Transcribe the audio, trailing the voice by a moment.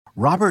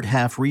Robert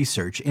Half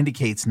research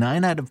indicates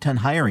 9 out of 10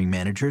 hiring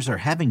managers are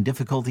having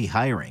difficulty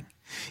hiring.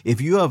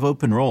 If you have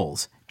open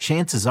roles,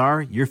 chances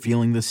are you're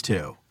feeling this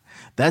too.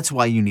 That's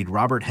why you need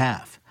Robert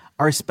Half.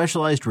 Our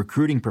specialized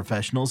recruiting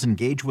professionals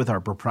engage with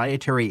our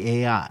proprietary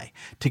AI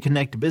to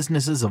connect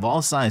businesses of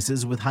all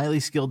sizes with highly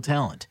skilled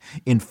talent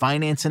in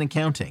finance and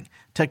accounting,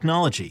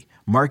 technology,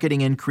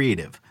 marketing and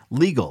creative,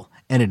 legal,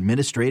 and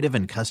administrative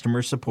and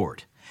customer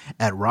support.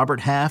 At Robert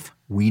Half,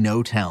 we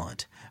know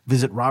talent.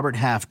 Visit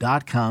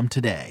roberthalf.com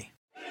today.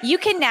 You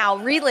can now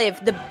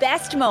relive the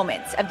best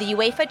moments of the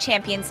UEFA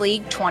Champions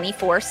League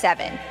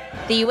 24/7.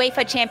 The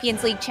UEFA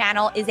Champions League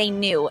channel is a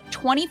new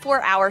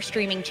 24-hour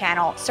streaming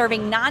channel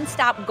serving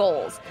non-stop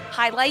goals,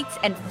 highlights,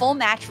 and full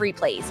match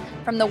replays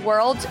from the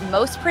world's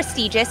most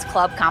prestigious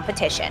club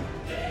competition.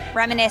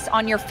 Reminisce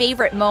on your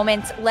favorite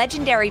moments,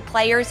 legendary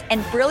players,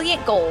 and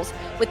brilliant goals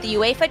with the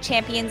UEFA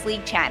Champions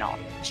League channel,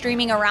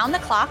 streaming around the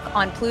clock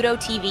on Pluto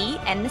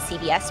TV and the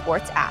CBS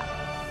Sports app.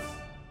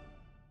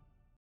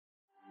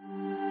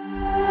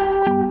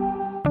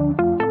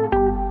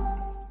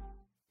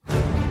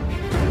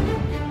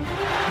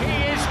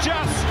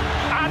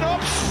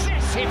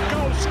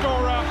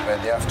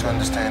 But they have to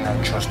understand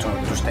I chose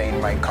to stay in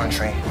my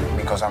country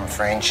because I'm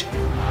French. And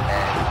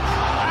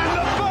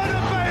the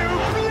Bernabeu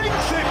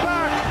blinks it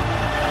back!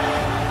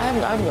 I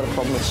haven't got a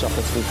problem with soccer,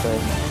 to be fair.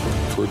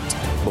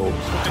 Football.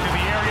 Into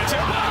the area to...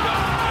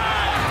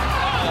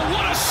 Oh,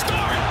 what a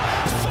start!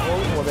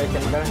 What they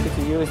can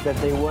guarantee to you is that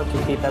they want to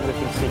keep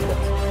everything secret.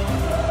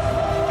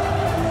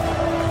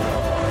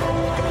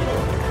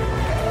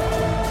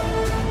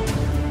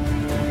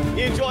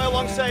 Enjoy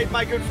alongside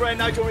my good friend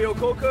Nigel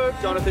Rio-Coker,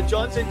 Jonathan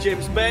Johnson,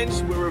 James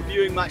Bench. We're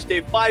reviewing match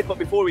day 5, but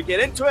before we get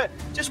into it,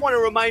 just want to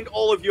remind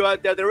all of you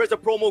out there is a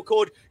promo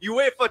code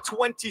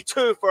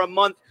UEFA22 for a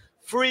month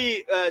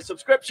free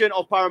subscription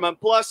of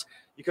Paramount Plus.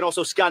 You can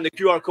also scan the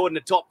QR code in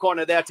the top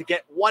corner there to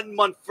get 1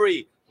 month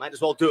free. Might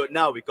as well do it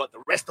now. We've got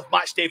the rest of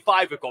match day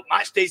 5. We've got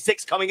match day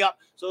 6 coming up.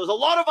 So there's a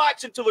lot of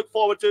action to look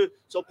forward to.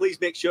 So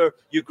please make sure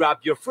you grab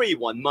your free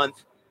 1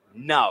 month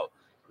now.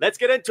 Let's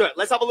get into it.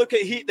 Let's have a look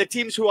at the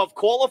teams who have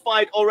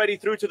qualified already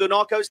through to the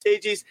knockout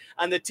stages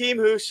and the team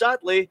who,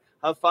 sadly,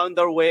 have found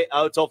their way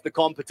out of the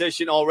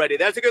competition already.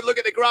 There's a good look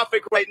at the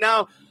graphic right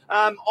now.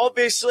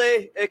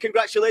 Obviously,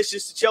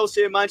 congratulations to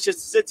Chelsea and Manchester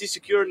City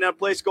securing their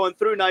place going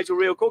through. Nigel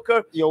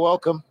Rio-Coker. You're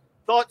welcome.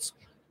 Thoughts?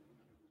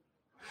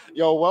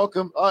 You're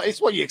welcome. It's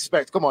what you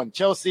expect. Come on.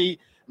 Chelsea,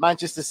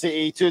 Manchester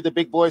City, two of the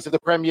big boys of the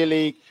Premier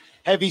League,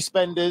 heavy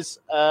spenders,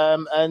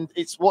 and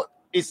it's what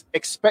is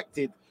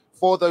expected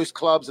for those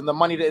clubs and the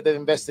money that they've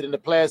invested in the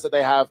players that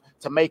they have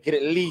to make it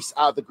at least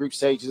out of the group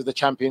stages of the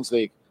Champions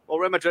League. Well,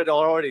 Real Madrid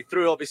are already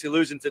through, obviously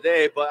losing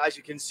today, but as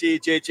you can see,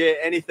 JJ,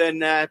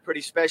 anything pretty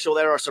special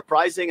there or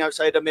surprising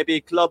outside of maybe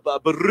Club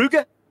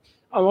Brugge?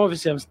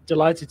 I'm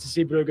delighted to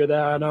see Brugge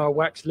there. I know I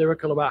wax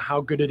lyrical about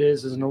how good it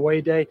is as an away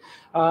day,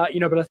 but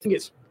I think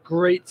it's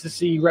great to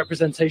see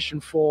representation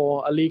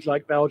for a league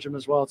like Belgium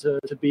as well to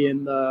be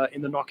in the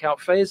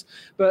knockout phase.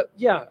 But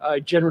yeah,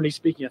 generally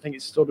speaking, I think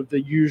it's sort of the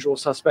usual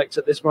suspects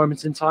at this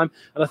moment in time.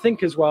 And I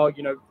think as well,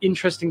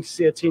 interesting to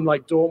see a team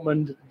like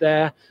Dortmund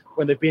there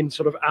when they've been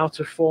sort of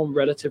out of form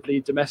relatively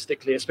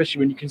domestically, especially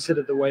when you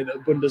consider the way that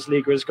the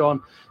Bundesliga has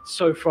gone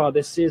so far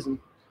this season.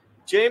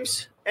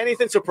 James,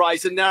 anything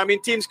surprising there? I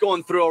mean, teams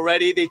going through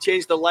already. They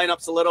changed the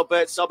lineups a little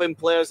bit, subbing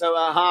players out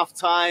at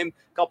halftime.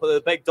 A couple of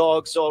the big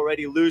dogs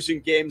already losing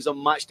games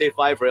on match day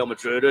 5, Real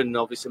Madrid, and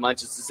obviously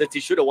Manchester City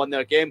should have won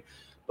their game.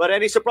 But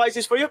any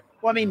surprises for you?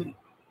 Well, I mean,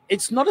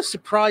 it's not a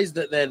surprise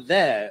that they're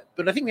there,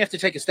 but I think we have to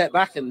take a step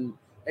back and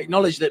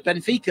acknowledge that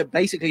Benfica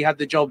basically had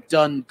the job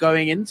done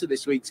going into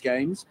this week's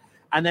games,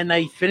 and then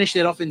they finished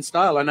it off in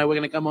style. I know we're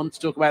going to come on to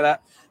talk about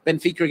that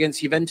Benfica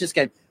against Juventus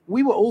game.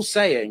 We were all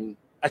saying,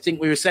 I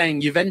think we were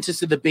saying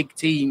Juventus are the big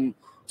team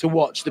to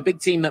watch, the big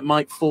team that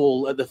might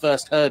fall at the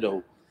first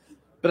hurdle.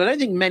 But I don't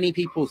think many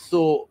people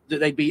thought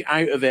that they'd be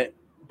out of it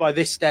by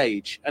this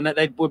stage and that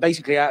they were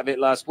basically out of it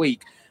last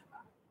week.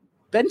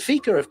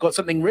 Benfica have got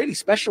something really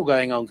special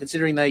going on,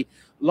 considering they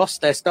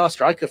lost their star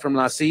striker from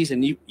last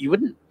season. You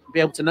wouldn't be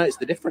able to notice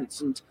the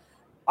difference. And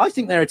I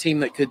think they're a team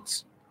that could...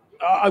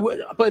 I'll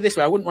put it this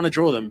way, I wouldn't want to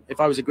draw them.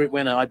 If I was a group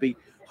winner, I'd be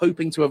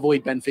hoping to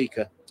avoid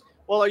Benfica.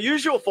 Well, our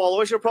usual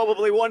followers are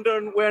probably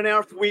wondering where on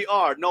earth we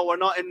are. No, we're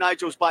not in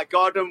Nigel's back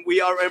garden. We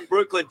are in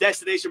Brooklyn,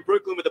 Destination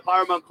Brooklyn, where the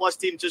Paramount Plus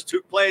team just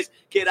took place.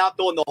 Kate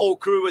Abdo and the whole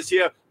crew was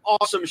here.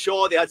 Awesome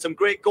show. They had some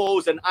great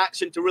goals and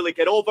action to really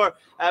get over.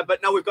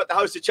 But now we've got the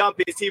House of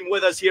Champions team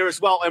with us here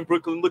as well in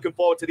Brooklyn. Looking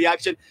forward to the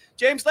action.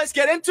 James, let's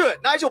get into it.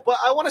 Nigel, but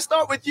I want to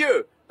start with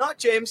you. Not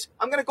James.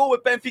 I'm going to go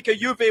with Benfica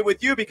Juve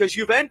with you because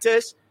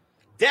Juventus,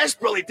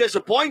 desperately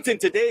disappointing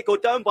today. Go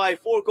down by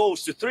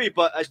 4-3.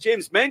 But as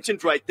James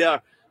mentioned right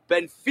there,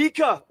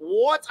 Benfica,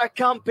 what a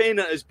campaign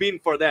it has been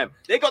for them.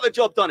 They got the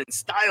job done in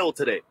style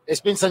today.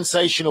 It's been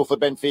sensational for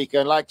Benfica.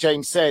 And like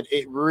James said,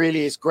 it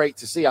really is great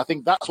to see. I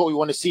think that's what we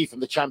want to see from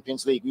the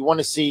Champions League. We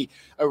want to see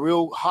a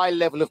real high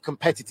level of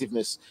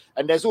competitiveness.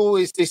 And there's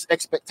always this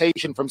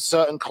expectation from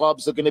certain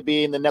clubs that are going to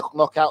be in the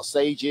knockout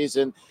stages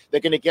and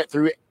they're going to get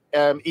through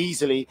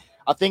easily.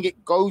 I think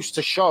it goes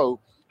to show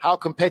how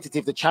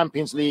competitive the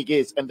Champions League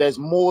is, and there's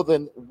more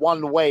than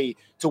one way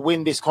to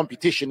win this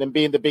competition and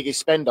being the biggest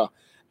spender.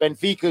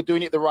 Benfica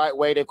doing it the right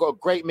way. They've got a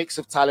great mix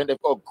of talent.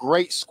 They've got a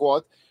great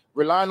squad,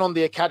 relying on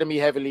the academy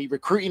heavily,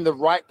 recruiting the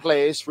right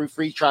players through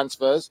free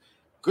transfers,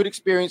 good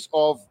experience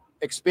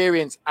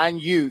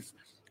and youth,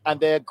 and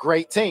they're a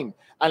great team.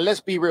 And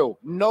let's be real,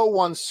 no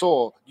one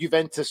saw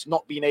Juventus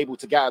not being able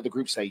to get out of the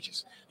group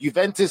stages.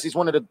 Juventus is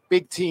one of the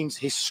big teams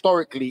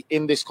historically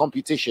in this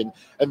competition,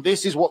 and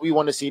this is what we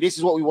want to see. This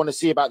is what we want to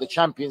see about the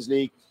Champions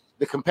League,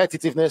 the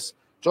competitiveness.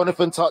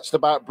 Jonathan touched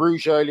about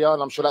Bruges earlier,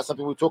 and I'm sure that's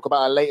something we'll talk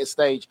about at a later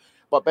stage.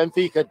 But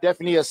Benfica,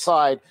 definitely a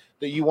side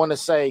that you want to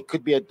say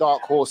could be a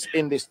dark horse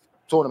in this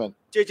tournament.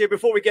 JJ,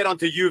 before we get on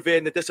to Juve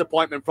and the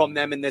disappointment from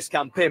them in this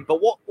campaign, but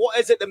what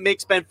is it that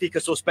makes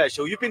Benfica so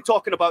special? You've been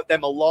talking about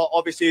them a lot.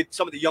 Obviously,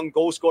 some of the young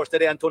goal scorers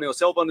today, Antonio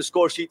Silva on the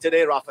score sheet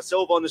today, Rafa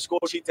Silva on the score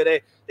sheet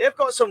today. They've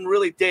got some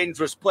really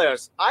dangerous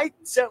players. I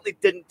certainly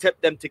didn't tip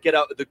them to get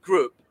out of the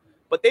group,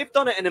 but they've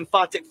done it in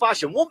emphatic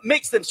fashion. What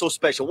makes them so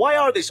special? Why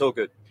are they so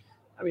good?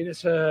 I mean,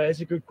 it's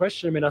a good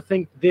question. I mean, I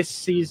think this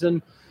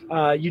season,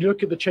 you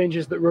look at the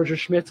changes that Roger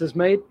Schmidt has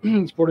made.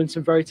 He's brought in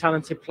some very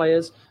talented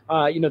players.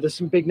 There's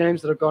some big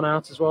names that have gone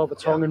out as well.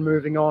 Vertonghen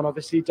moving on,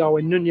 obviously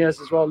Darwin Nunez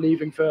as well,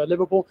 leaving for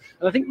Liverpool.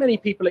 And I think many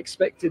people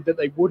expected that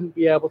they wouldn't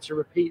be able to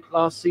repeat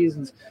last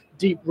season's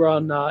deep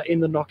run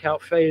in the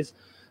knockout phase.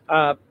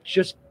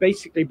 Just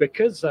basically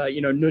because,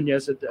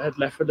 Nunez had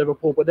left for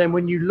Liverpool. But then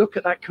when you look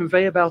at that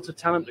conveyor belt of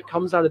talent that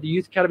comes out of the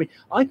youth academy,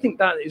 I think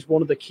that is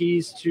one of the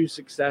keys to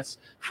success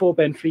for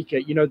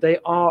Benfica. They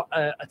are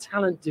a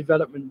talent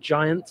development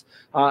giant.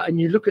 And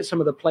you look at some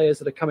of the players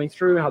that are coming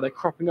through, how they're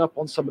cropping up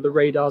on some of the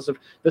radars of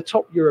the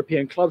top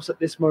European clubs at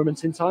this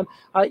moment in time.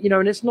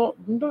 And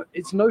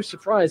it's no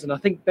surprise. And I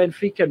think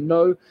Benfica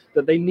know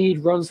that they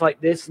need runs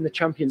like this in the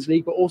Champions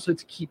League, but also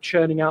to keep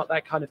churning out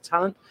that kind of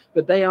talent.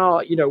 But they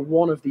are,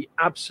 one of the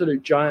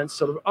absolute giants,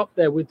 sort of up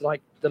there with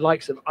like the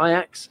likes of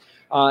Ajax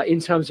in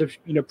terms of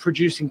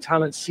producing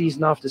talent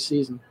season after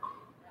season.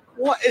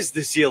 What is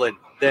the ceiling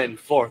then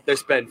for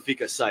this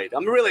Benfica side?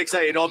 I'm really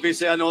excited.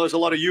 Obviously, I know there's a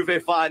lot of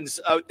Juve fans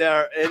out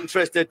there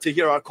interested to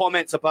hear our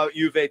comments about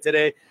Juve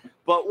today.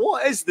 But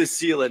what is the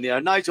ceiling here?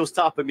 Nigel's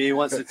tapping me. He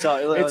wants to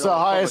talk. It's a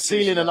higher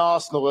ceiling than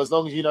Arsenal, as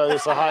long as you know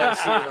it's a higher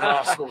ceiling than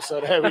Arsenal.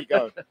 So there we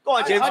go. Go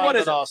on, James. What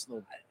is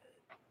Arsenal?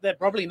 They're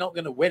probably not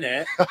going to win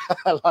it.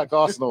 Like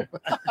Arsenal.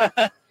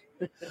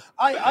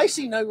 I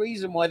see no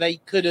reason why they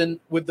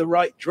couldn't, with the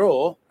right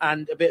draw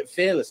and a bit of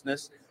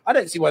fearlessness. I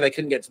don't see why they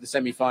couldn't get to the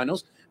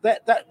semi-finals.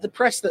 That the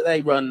press that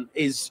they run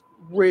is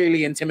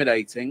really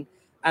intimidating,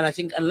 and I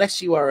think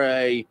unless you are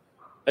a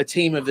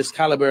team of this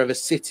caliber of a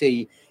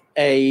City,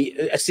 a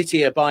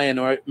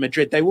Bayern or a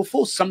Madrid, they will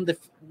force some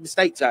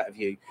mistakes out of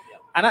you.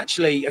 And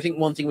actually, I think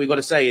one thing we've got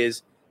to say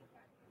is,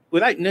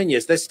 without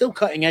Nunez, they're still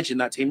cutting edge in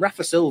that team.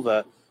 Rafa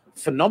Silva,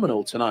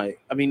 phenomenal tonight.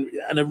 I mean,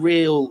 and a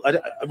real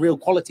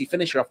quality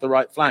finisher off the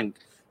right flank.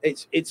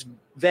 It's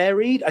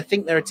varied. I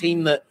think they're a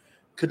team that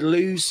could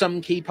lose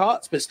some key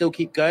parts but still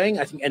keep going.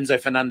 I think Enzo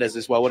Fernandez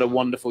as well. What a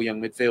wonderful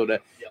young midfielder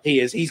he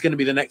is. He's going to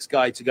be the next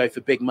guy to go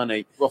for big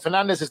money. Well,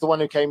 Fernandez is the one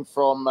who came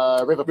from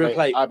River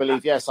Plate, I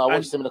believe. Yes, I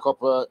watched him in the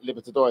Copa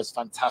Libertadores.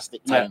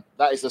 Fantastic talent.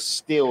 Yeah. That is a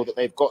skill that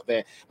they've got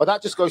there. But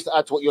that just goes to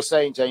add to what you're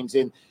saying, James,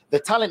 in the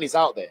talent is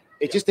out there.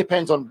 It just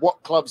depends on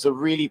what clubs are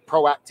really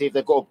proactive.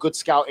 They've got a good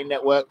scouting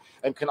network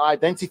and can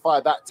identify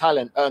that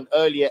talent at an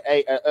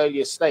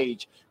earlier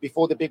stage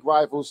before the big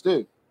rivals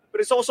do. But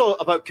it's also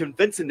about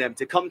convincing them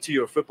to come to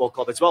your football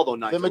club as well, though,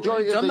 Nigel.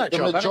 The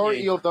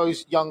majority of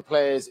those young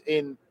players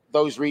in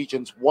those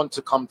regions want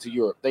to come to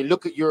Europe. They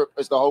look at Europe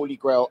as the holy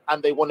grail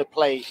and they want to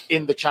play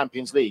in the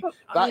Champions League.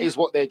 That is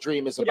what their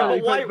dream is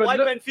about. But why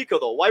Benfica,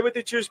 though? Why would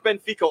they choose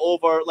Benfica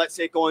over, let's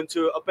say, going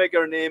to a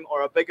bigger name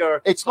or a bigger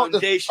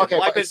foundation?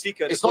 Why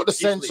Benfica? It's not the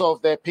sense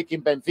of they're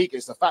picking Benfica.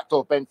 It's the fact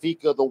of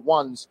Benfica, the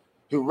ones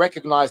who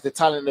recognize the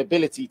talent and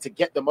ability to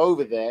get them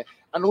over there.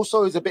 And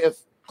also is a bit of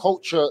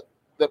culture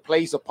that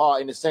plays a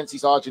part in the sense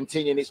he's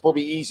Argentinian. It's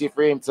probably easier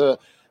for him to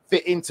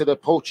fit into the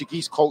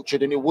Portuguese culture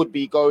than it would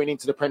be going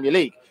into the Premier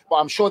League. But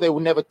I'm sure they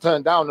will never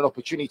turn down an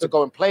opportunity to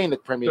go and play in the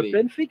Premier League.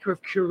 But Benfica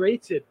have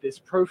curated this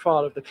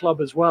profile of the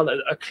club as well,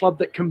 a club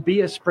that can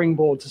be a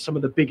springboard to some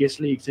of the biggest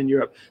leagues in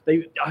Europe.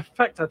 In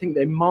fact, I think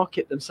they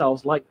market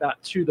themselves like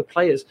that to the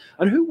players.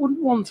 And who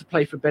wouldn't want to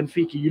play for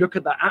Benfica? You look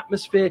at the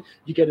atmosphere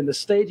you get in the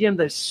stadium.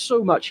 There's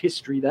so much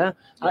history there.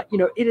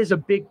 It is a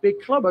big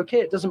club.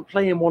 Okay, it doesn't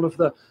play in one of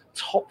the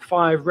top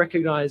 5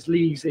 recognized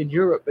leagues in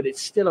Europe, but it's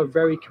still a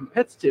very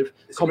competitive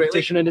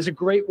competition, and it's a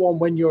great one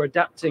when you're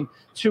adapting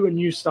to a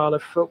new style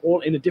of football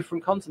in a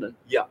different continent.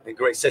 Yeah, a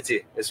great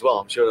city as well.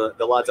 I'm sure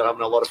the lads are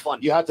having a lot of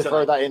fun. You had to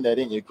throw that in there,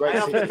 didn't you?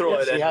 Great city. I have to throw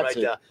it in right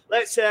there.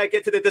 Let's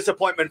get to the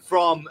disappointment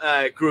from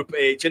Group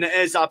H, and it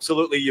is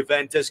absolutely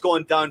Juventus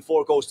going down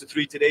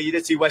 4-3 today. You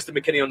did see Weston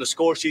McKennie on the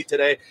score sheet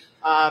today.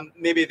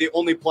 Maybe the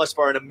only plus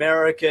for an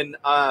American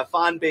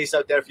fan base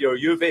out there, if you're a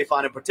Juve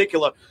fan in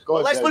particular.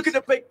 Let's look at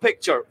the big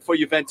picture for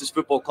Juventus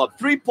Football Club.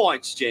 3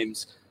 points,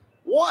 James.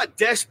 What a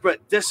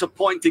desperate,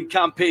 disappointing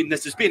campaign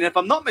this has been. And if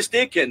I'm not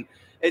mistaken,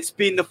 it's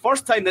been the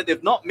first time that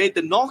they've not made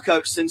the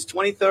knockouts since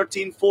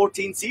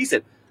 2013-14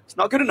 season. It's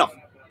not good enough.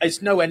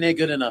 It's nowhere near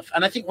good enough.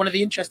 And I think one of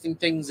the interesting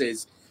things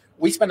is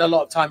we spend a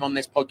lot of time on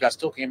this podcast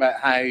talking about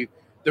how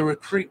the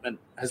recruitment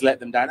has let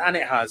them down, and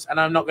it has. And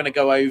I'm not going to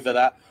go over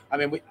that. I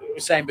mean, we were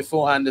saying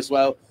beforehand as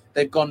well,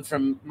 they've gone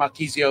from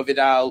Marquisio,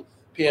 Vidal,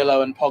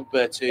 Pirlo and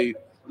Pogba to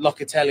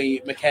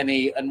Locatelli,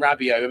 McKennie and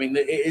Rabiot. I mean,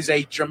 it is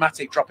a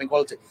dramatic drop in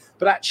quality.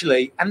 But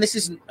actually, and this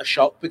isn't a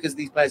shock because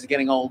these players are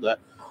getting older,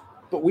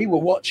 but we were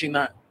watching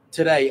that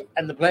today,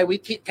 and the player we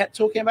kept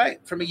talking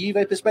about from a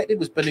Juve perspective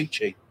was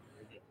Bonucci.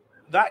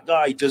 That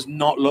guy does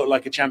not look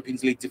like a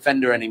Champions League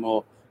defender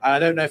anymore. I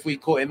don't know if we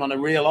caught him on a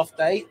real off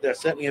day. There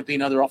certainly have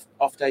been other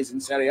off days in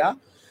Serie A,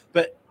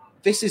 but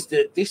this is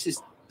the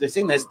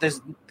thing.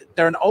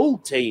 They're an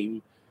old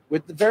team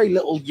with very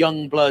little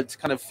young blood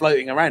kind of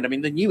floating around. I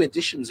mean, the new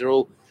additions are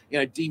all,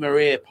 Di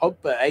Maria,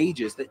 Pogba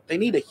ages. They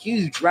need a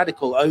huge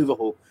radical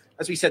overhaul.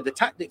 As we said, the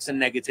tactics are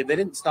negative. They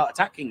didn't start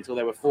attacking until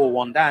they were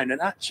 4-1 down,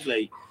 and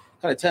actually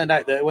kind of turned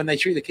out that when they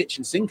threw the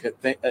kitchen sink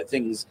at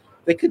things,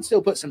 they could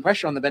still put some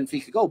pressure on the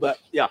Benfica goal. But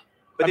yeah.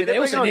 But they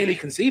also nearly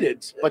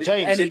conceded. But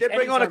James, they did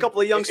bring on a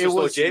couple of youngsters,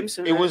 though, James.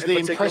 It was the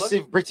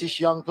impressive British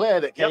young player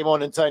that came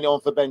on and turned it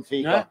on for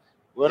Benfica. Yeah.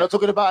 We're not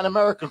talking about an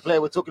American player.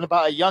 We're talking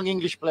about a young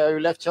English player who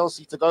left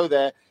Chelsea to go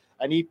there,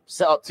 and he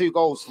set up 2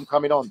 goals from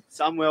coming on.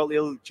 Samuel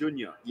Hill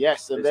Jr.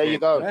 Yes, and there you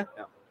go. Yeah.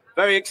 Yeah.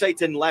 Very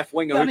exciting left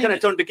winger who kind of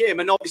turned the game,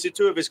 and obviously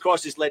 2 of his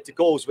crosses led to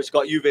goals, which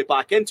got Juve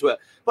back into it.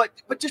 But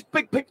just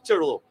big picture,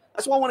 though.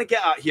 That's what I want to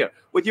get at here.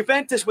 With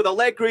Juventus, with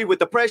Allegri, with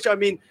the pressure, I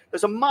mean,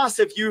 there's a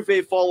massive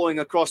Juve following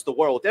across the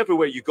world.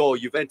 Everywhere you go,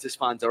 Juventus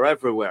fans are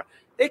everywhere.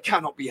 They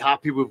cannot be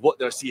happy with what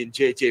they're seeing,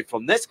 JJ,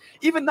 from this.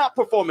 Even that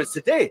performance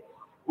today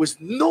was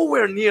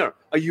nowhere near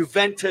a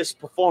Juventus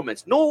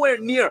performance. Nowhere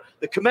near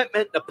the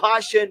commitment, the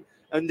passion,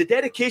 and the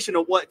dedication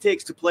of what it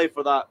takes to play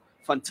for that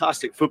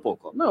fantastic football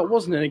club. No, it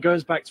wasn't. And it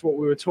goes back to what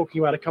we were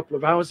talking about a couple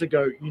of hours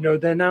ago.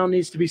 There now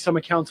needs to be some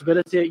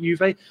accountability at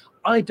Juve.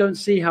 I don't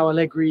see how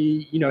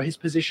Allegri, his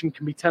position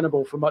can be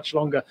tenable for much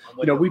longer.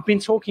 We've been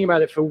talking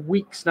about it for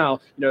weeks now.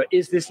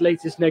 Is this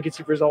latest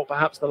negative result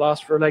perhaps the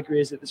last for Allegri?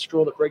 Is it the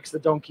straw that breaks the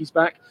donkey's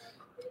back?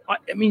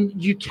 I mean,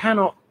 you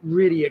cannot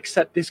really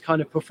accept this kind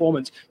of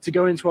performance to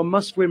go into a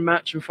must-win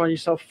match and find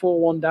yourself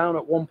 4-1 down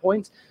at one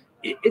point.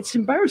 It's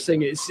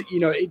embarrassing.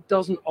 It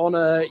doesn't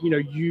honor,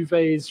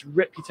 Juve's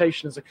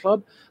reputation as a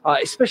club,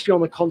 especially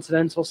on the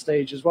continental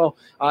stage as well.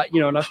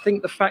 And I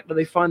think the fact that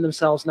they find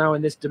themselves now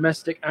in this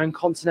domestic and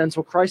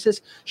continental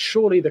crisis,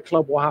 surely the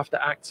club will have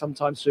to act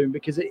sometime soon,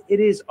 because it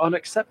is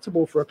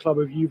unacceptable for a club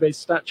of Juve's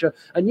stature.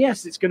 And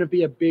yes, it's going to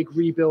be a big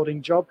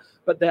rebuilding job,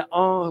 but there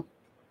are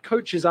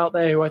coaches out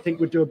there who I think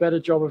would do a better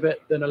job of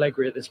it than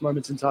Allegri at this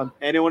moment in time.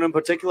 Anyone in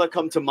particular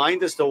come to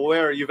mind as to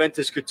where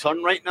Juventus could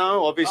turn right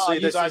now? Obviously,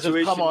 you guys have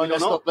come on.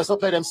 Let's not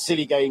play them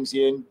silly games,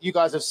 Ian. You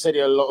guys have said it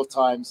a lot of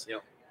times.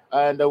 Yep.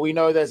 And we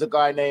know there's a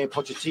guy named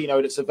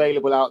Pochettino that's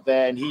available out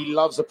there, and he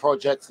loves the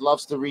project,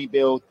 loves to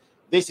rebuild.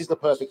 This is the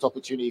perfect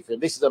opportunity for him.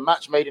 This is a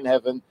match made in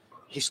heaven.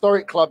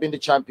 Historic club in the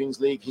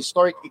Champions League,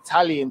 historic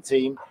Italian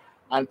team.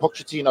 And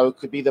Pochettino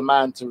could be the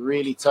man to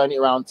really turn it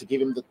around, to give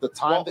him the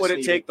time. What would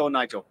it take, though,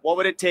 Nigel? What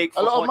would it take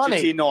for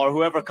Pochettino or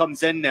whoever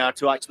comes in there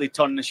to actually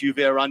turn this Juve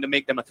around and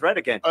make them a threat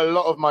again? A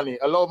lot of money.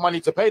 A lot of money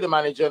to pay the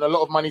manager, and a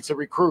lot of money to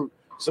recruit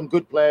some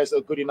good players that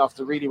are good enough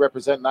to really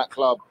represent that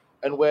club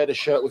and wear the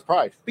shirt with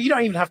pride. But you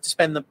don't even have to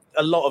spend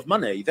a lot of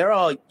money. There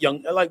are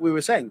young, like we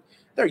were saying,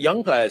 there are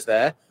young players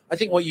there. I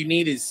think what you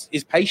need is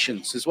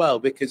patience as well,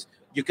 because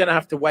you're going to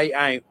have to wait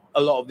out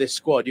a lot of this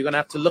squad. You're going to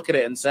have to look at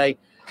it and say,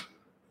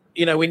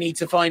 we need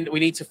to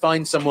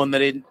find someone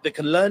that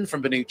can learn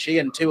from Bonucci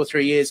and 2 or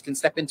 3 years can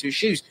step into his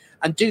shoes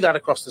and do that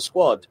across the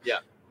squad. Yeah.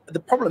 The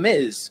problem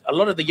is a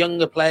lot of the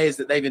younger players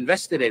that they've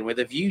invested in with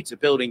a view to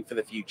building for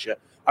the future.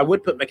 I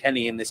would put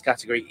McKennie in this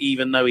category,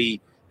 even though he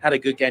had a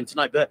good game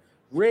tonight. But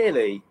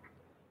really,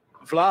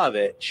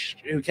 Vlahovic,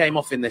 who came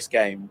off in this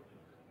game,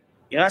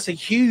 that's a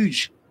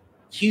huge,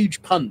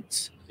 huge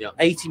punt. Yeah.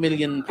 £80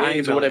 million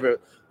or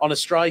whatever on a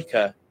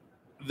striker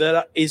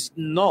that is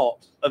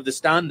not of the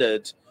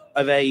standard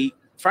of a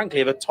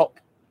top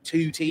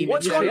 2 team.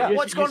 What's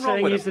gone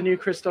wrong with he's the new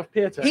Christoph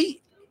Pieter?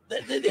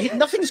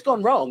 Nothing's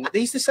gone wrong.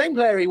 He's the same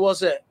player he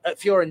was at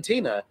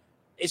Fiorentina.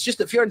 It's just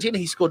that Fiorentina,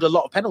 he scored a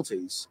lot of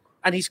penalties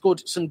and he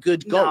scored some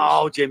good goals.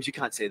 No, James, you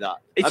can't say that.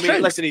 True.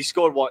 Listen, he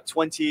scored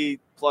 20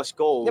 plus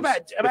goals.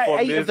 About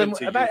 8 of them.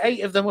 About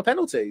 8 of them were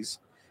penalties.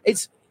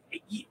 He's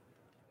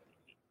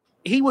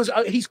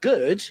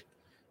good.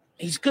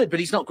 He's good,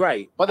 but he's not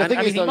great. But the thing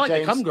is, he might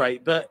James, become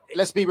great, but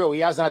let's be real, he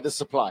hasn't had the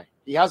supply.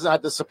 He hasn't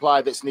had the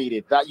supply that's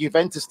needed. That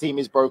Juventus team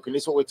is broken.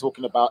 This is what we're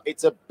talking about.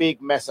 It's a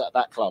big mess at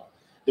that club.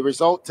 The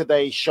result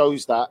today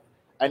shows that.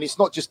 And it's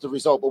not just the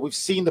result, but we've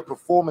seen the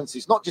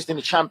performances, not just in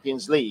the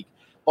Champions League,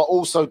 but but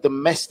also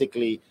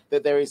domestically,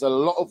 that there is a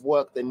lot of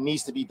work that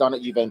needs to be done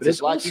at Juventus.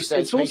 Like you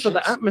said, it's also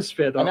the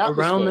atmosphere though,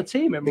 around the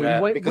team. I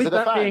mean, with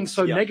that being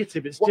so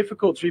negative, it's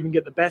difficult to even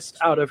get the best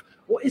out of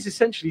what is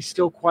essentially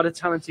still quite a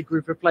talented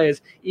group of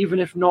players, even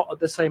if not at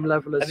the same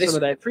level as some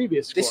of their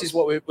previous squads. This is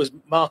what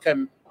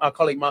our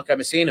colleague Marco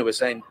Messina was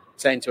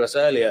saying to us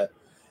earlier.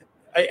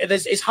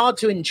 It's hard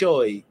to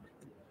enjoy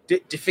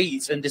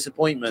defeats and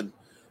disappointment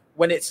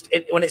when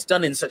it's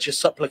done in such a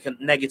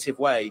supplicant negative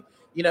way.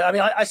 You know, I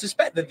mean, I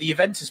suspect that the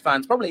Juventus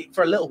fans probably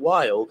for a little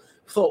while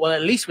thought, well,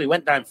 at least we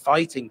went down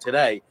fighting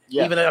today.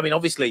 Yeah. Even though, I mean,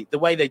 obviously the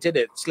way they did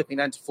it, slipping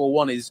down to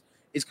 4-1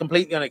 is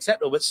completely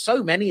unacceptable. But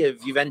so many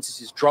of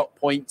Juventus's drop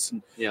points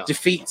and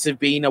defeats have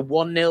been a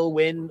 1-0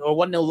 win or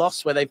 1-0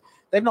 loss where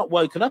they've not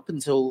woken up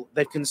until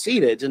they've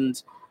conceded.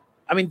 And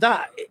I mean,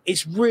 that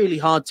it's really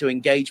hard to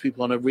engage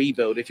people on a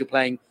rebuild if you're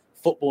playing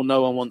football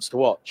no one wants to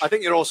watch. I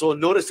think you're also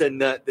noticing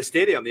that the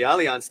stadium, the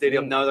Allianz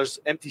Stadium, now there's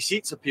empty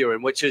seats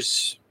appearing, which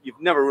is you've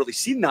never really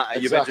seen that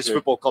at Juventus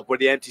Football Club where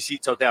the empty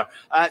seats are there.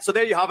 So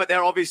there you have it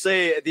there.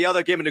 Obviously, the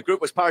other game in the group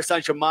was Paris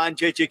Saint-Germain,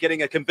 JJ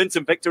getting a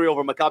convincing victory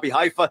over Maccabi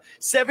Haifa.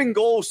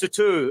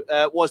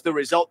 7-2 was the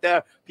result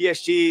there.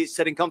 PSG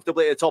sitting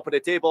comfortably at the top of the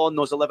table on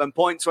those 11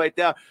 points right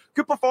there.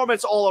 Good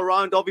performance all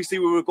around. Obviously,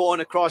 we were going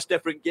across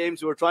different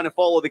games. We were trying to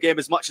follow the game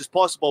as much as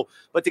possible.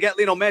 But to get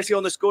Lionel Messi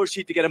on the score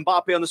sheet, to get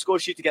Mbappe on the score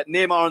sheet, to get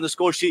Neymar on the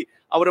score sheet,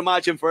 I would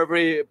imagine for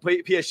every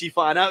PSG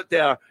fan out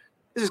there,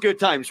 this is good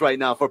times right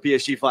now for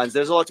PSG fans.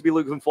 There's a lot to be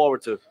looking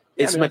forward to.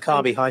 It's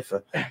Maccabi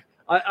Haifa.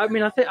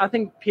 I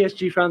think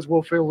PSG fans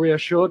will feel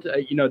reassured.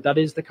 That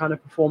is the kind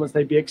of performance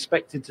they'd be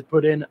expected to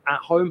put in at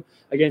home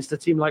against a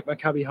team like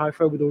Maccabi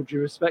Haifa, with all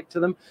due respect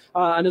to them.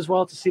 And as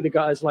well to see the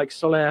guys like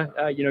Soler,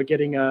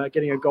 getting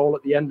a goal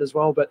at the end as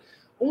well. But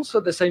also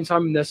at the same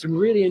time, there's some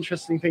really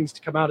interesting things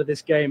to come out of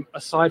this game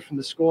aside from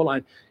the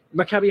scoreline.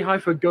 Maccabi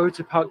Haifa go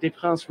to Parc des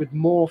Princes with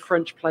more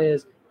French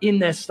players in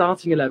their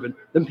starting 11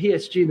 than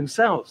PSG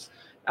themselves.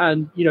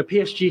 And,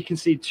 PSG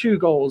concede 2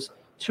 goals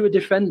to a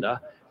defender.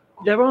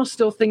 There are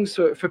still things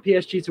for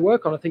PSG to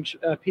work on. I think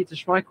Peter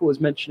Schmeichel was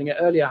mentioning it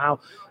earlier, how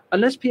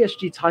unless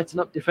PSG tighten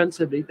up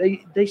defensively,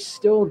 they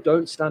still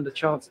don't stand a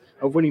chance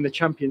of winning the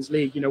Champions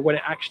League, when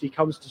it actually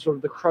comes to sort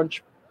of the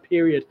crunch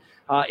period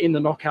in the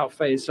knockout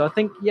phase. So I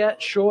think,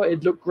 sure,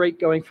 it looked great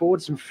going forward,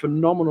 some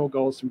phenomenal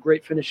goals, some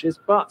great finishes,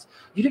 but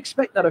you'd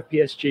expect that of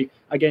PSG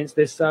against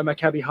this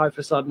Maccabi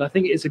Haifa side. And I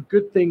think it's a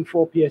good thing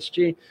for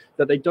PSG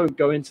that they don't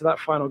go into that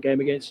final game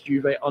against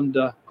Juve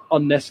under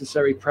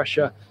unnecessary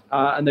pressure,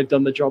 and they've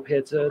done the job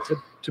here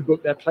to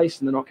book their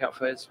place in the knockout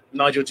phase.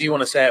 Nigel, do you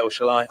want to say it or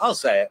shall I? I'll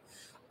say it.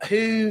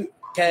 Who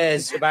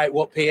cares about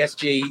what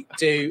PSG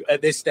do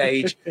at this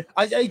stage?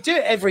 I do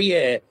it every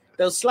year.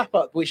 They'll slap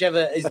up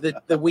whichever is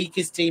the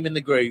weakest team in the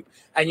group,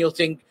 and you'll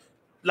think,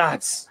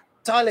 lads,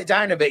 dial it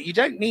down a bit. You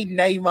don't need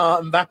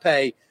Neymar,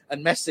 Mbappe,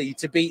 and Messi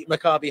to beat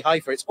Maccabi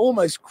Haifa. It's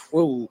almost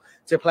cruel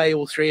to play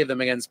all 3 of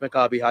them against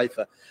Maccabi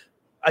Haifa.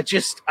 I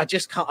just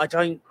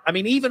can't.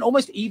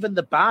 Even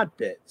the bad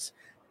bits.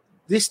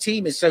 This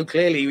team is so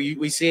clearly,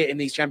 we see it in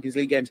these Champions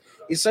League games,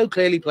 is so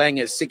clearly playing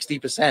at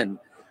 60%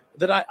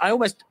 that I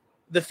almost,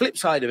 the flip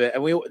side of it,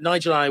 and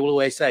Nigel and I will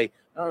always say,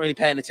 I'm not really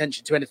paying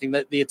attention to anything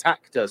that the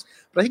attack does.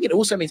 But I think it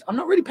also means I'm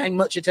not really paying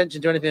much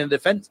attention to anything the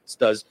defense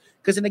does.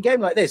 Because in a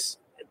game like this,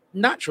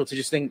 natural to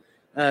just think,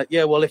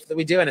 if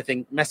we do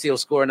anything, Messi will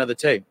score another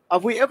 2.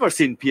 Have we ever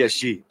seen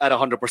PSG at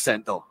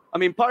 100% though? I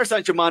mean, Paris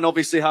Saint-Germain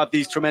obviously have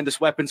these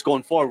tremendous weapons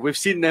going forward. We've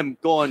seen them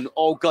going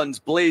all guns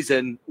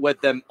blazing with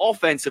them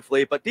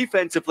offensively, but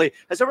defensively,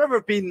 has there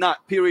ever been that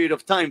period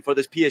of time for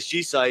this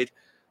PSG side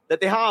that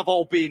they have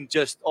all been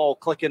just all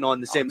clicking on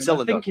the same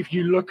cylinder? I think if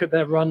you look at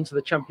their run to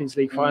the Champions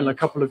League final a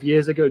couple of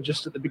years ago,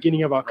 just at the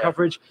beginning of our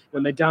coverage,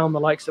 when they downed the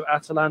likes of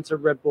Atalanta,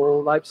 Red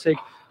Bull, Leipzig,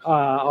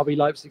 RB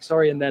Leipzig,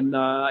 and then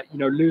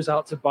lose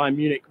out to Bayern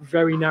Munich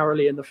very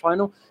narrowly in the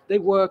final, they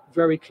were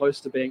very close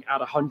to being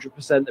at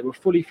 100%. They were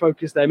fully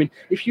focused there. I mean,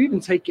 if you even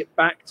take it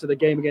back to the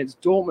game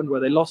against Dortmund, where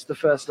they lost the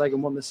first leg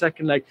and won the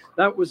second leg,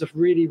 that was a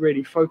really,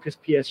 really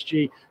focused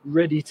PSG,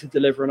 ready to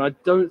deliver. And I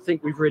don't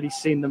think we've really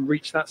seen them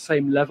reach that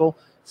same level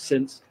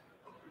since.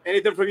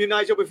 Anything from you,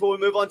 Nigel, before we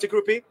move on to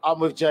Group E? I'm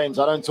with James.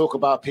 I don't talk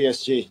about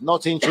PSG.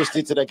 Not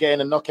interested to get in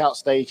the knockout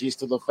stages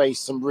to face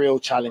some real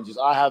challenges.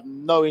 I have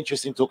no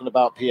interest in talking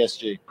about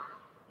PSG.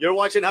 You're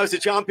watching House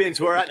of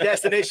Champions. We're at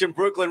Destination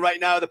Brooklyn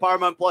right now. The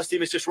Paramount Plus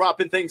team is just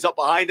wrapping things up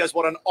behind us.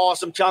 What an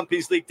awesome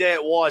Champions League day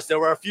it was. There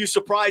were a few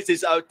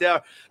surprises out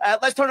there.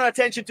 Let's turn our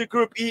attention to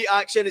Group E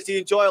action as you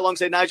enjoy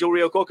alongside Nigel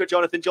Rio-Coker,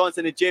 Jonathan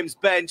Johnson, and James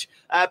Bench.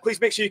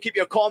 Please make sure you keep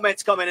your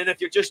comments coming in. If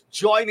you're just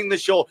joining the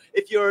show,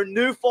 if you're a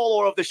new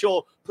follower of the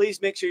show,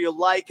 please make sure you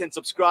like and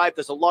subscribe.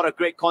 There's a lot of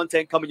great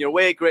content coming your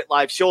way, great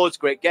live shows,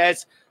 great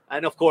guests.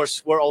 And of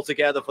course, we're all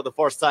together for the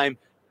first time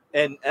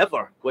in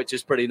ever, which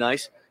is pretty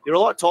nice. You're a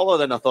lot taller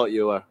than I thought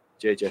you were,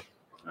 JJ.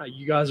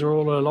 You guys are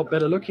all a lot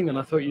better looking than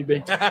I thought you'd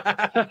be.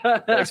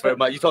 Thanks very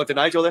much. You talked to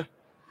Nigel there?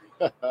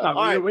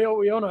 We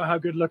all know how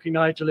good looking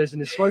Nigel is in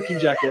his smoking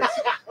jackets.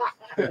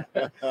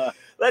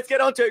 Let's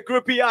get on to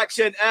Group E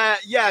action.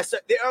 Yes,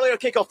 the earlier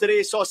kickoff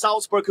today saw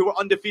Salzburg, who were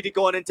undefeated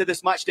going into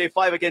this match day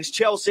 5 against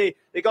Chelsea.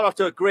 They got off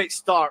to a great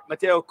start.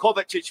 Mateo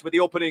Kovacic with the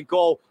opening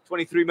goal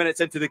 23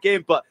 minutes into the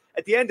game. But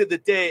at the end of the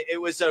day,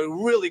 it was a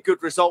really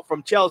good result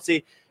from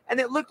Chelsea. And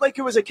it looked like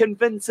it was a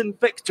convincing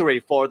victory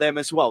for them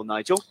as well,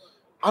 Nigel.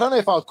 I don't know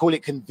if I would call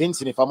it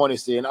convincing, if I'm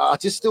honest, and I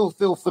just still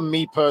feel, for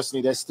me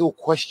personally, there's still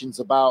questions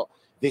about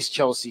this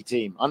Chelsea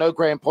team. I know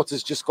Graham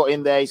Potter's just got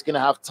in there. He's going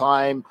to have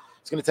time.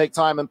 It's going to take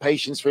time and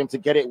patience for him to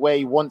get it where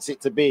he wants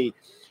it to be.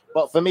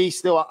 But for me,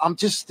 still, I'm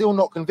just still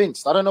not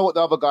convinced. I don't know what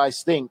the other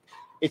guys think.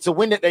 It's a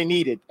win that they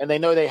needed, and they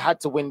know they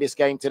had to win this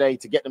game today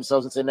to get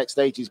themselves into the next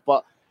stages.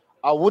 But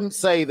I wouldn't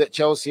say that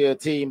Chelsea are a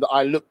team that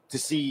I look to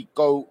see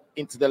go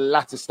into the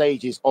latter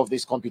stages of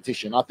this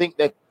competition. I think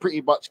they're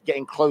pretty much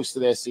getting close to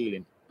their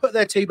ceiling. Put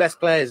their two best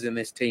players in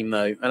this team,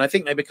 though, and I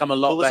think they become a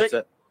lot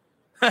better.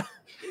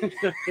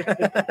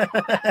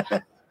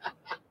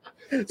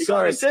 He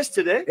got an assist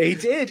today. He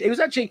did. It was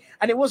actually,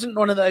 and it wasn't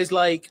one of those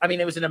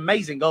it was an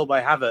amazing goal by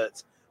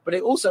Havertz, but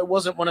it also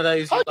wasn't one of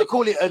those. How do you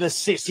call it an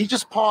assist? He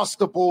just passed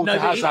the ball to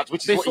Hazard,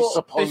 which is what he's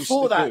supposed to do.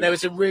 Before that, there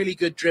was a really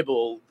good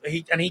dribble.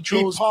 He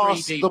draws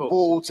passed three people. The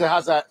ball to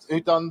Hazard,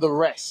 who done the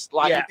rest.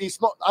 It's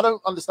not. I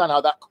don't understand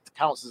how that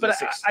counts as an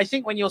assist. I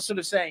think when you're sort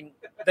of saying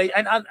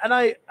and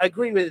I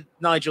agree with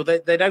Nigel,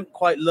 they don't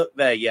quite look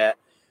there yet.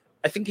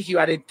 I think if you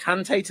added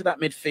Kante to that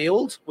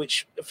midfield,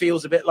 which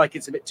feels a bit like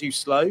it's a bit too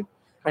slow,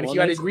 and if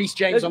you added Reece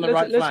James on the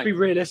right flank, let's be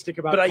realistic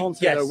about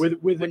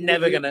Kante. We're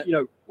never going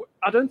to.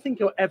 I don't think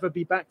he'll ever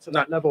be back to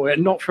that level.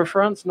 Not for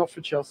France, not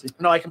for Chelsea.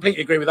 No, I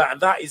completely agree with that,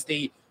 and that's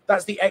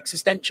the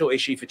existential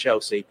issue for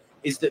Chelsea.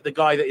 Is that the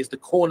guy that is the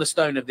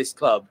cornerstone of this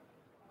club,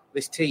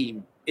 this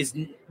team, is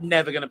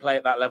never going to play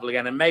at that level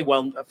again, and may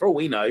well, for all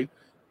we know,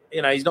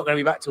 he's not going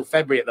to be back till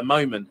February at the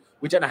moment.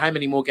 We don't know how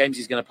many more games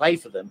he's going to play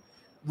for them.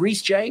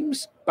 Reece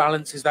James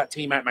balances that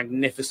team out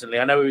magnificently.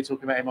 I know we were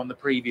talking about him on the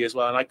preview as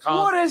well, and I can't.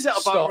 What is it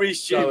about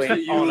Reece James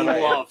that you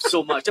love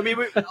so much? I mean,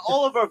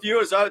 all of our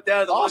viewers out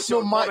there,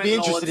 Arsenal might be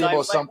interested in him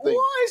or something.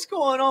 What is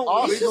going on?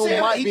 Arsenal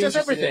might be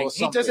interested in him or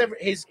He does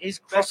everything. His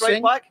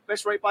crossing.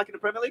 Best right back in the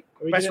Premier League.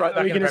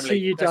 Are we going to see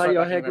you dye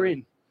your hair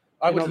green?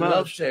 I would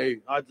love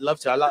to. I'd love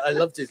to. I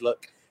loved his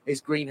look,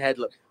 his green head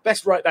look.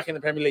 Best right back in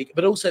the Premier League,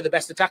 but also the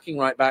best attacking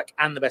right back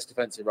and the best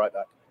defensive right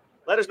back.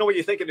 Let us know what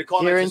you think in the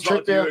comments as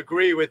well. Do you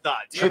agree with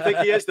that? Do you think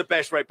he is the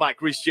best right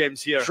back, Reece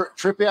James, here?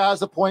 Trippier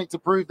has a point to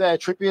prove there.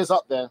 Trippier's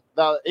up there.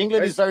 Now,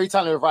 England is very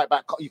talented with right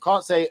back. You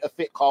can't say a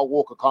fit Kyle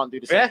Walker can't do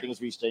the same thing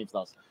as Reece James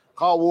does.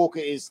 Kyle Walker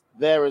is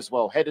there as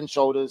well. Head and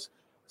shoulders,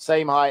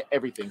 same height,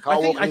 everything.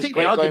 I think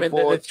the argument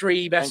that the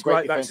three best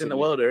right backs in the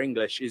world are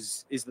English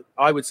is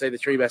I would say the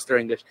three best are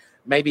English.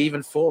 Maybe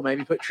even four.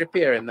 Maybe put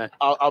Trippier in there.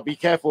 I'll be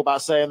careful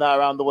about saying that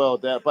around the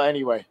world there. But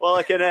anyway. Well,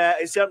 I can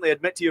certainly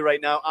admit to you right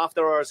now,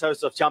 After Hours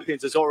House of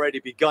Champions has already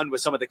begun with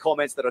some of the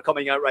comments that are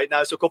coming out right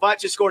now. So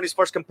Kovacic scoring his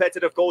first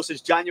competitive goal since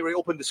January,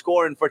 opened the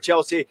scoring for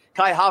Chelsea.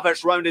 Kai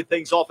Havertz rounded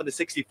things off in the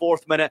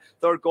 64th minute.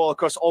 Third goal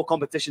across all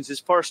competitions. His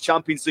first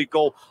Champions League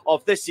goal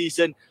of this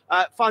season.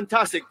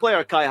 Fantastic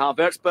player, Kai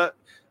Havertz. But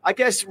I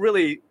guess,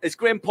 really, is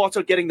Graham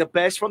Potter getting the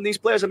best from these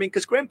players? I mean,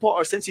 because Graham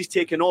Potter, since he's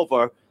taken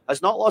over,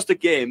 has not lost a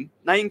game,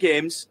 9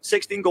 games,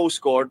 16 goals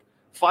scored,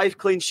 5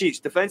 clean sheets,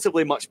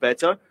 defensively much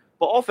better,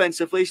 but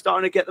offensively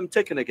starting to get them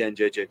ticking again,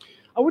 JJ.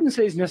 I wouldn't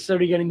say he's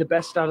necessarily getting the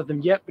best out of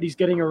them yet, but he's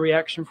getting a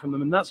reaction from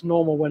them, and that's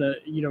normal when a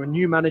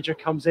new manager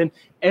comes in.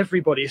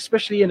 Everybody,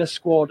 especially in a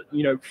squad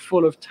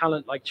full of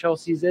talent like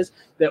Chelsea's is,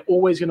 they're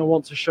always going to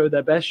want to show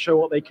their best, show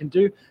what they can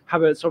do.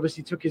 Havertz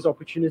obviously took his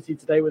opportunity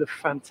today with a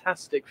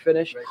fantastic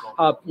finish,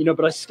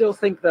 but I still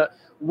think that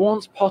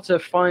once Potter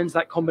finds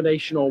that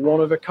combination or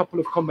one of a couple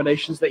of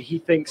combinations that he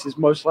thinks is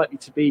most likely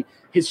to be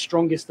his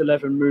strongest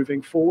 11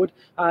 moving forward,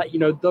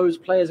 those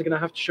players are going to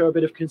have to show a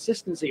bit of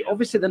consistency.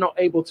 Obviously, they're not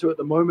able to at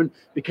the moment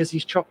because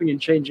he's chopping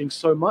and changing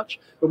so much.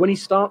 But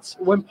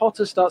when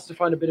Potter starts to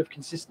find a bit of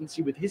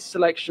consistency with his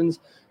selections,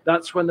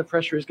 that's when the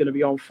pressure is going to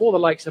be on for the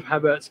likes of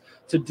Havertz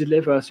to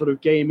deliver sort of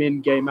game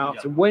in, game out.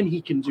 Yeah. And when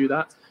he can do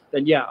that,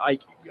 then I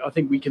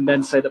think we can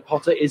then say that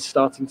Potter is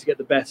starting to get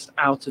the best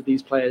out of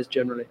these players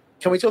generally.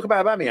 Can we talk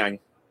about Aubameyang?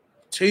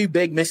 2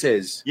 big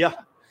misses. Yeah.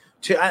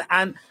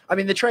 And I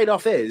mean, the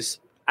trade-off is,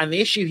 and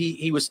the issue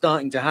he was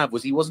starting to have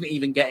was he wasn't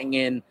even getting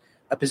in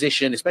a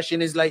position, especially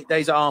in his late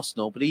days at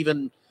Arsenal, but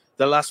even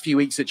the last few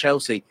weeks at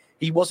Chelsea,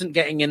 he wasn't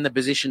getting in the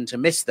position to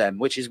miss them,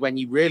 which is when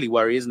you really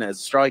worry, isn't it, as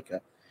a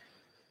striker?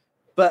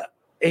 But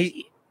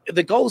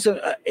the goals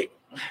are...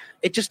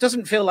 It just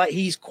doesn't feel like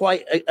he's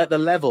quite at the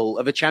level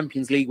of a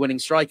Champions League winning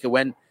striker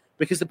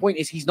because the point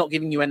is he's not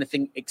giving you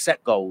anything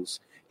except goals.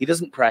 He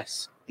doesn't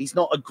press. He's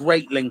not a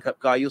great link-up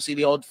guy. You'll see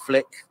the odd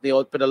flick,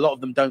 but a lot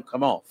of them don't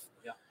come off.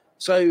 Yeah.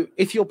 So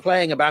if you're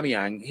playing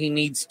Aubameyang, he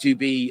needs to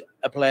be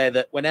a player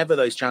that whenever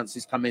those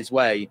chances come his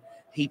way,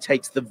 he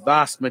takes the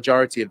vast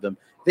majority of them.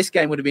 This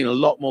game would have been a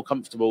lot more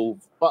comfortable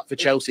for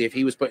Chelsea if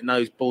he was putting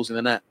those balls in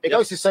the net. It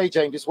goes to say,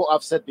 James, just what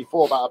I've said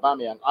before about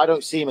Aubameyang. I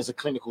don't see him as a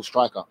clinical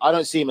striker. I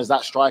don't see him as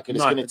that striker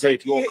that's going to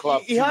take your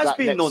club. He has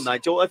been known,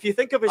 Nigel. If you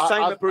think of his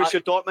time at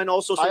Borussia Dortmund,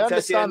 also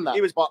since SCN,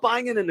 he was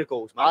banging in the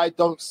goals, man. I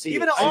don't see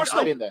even at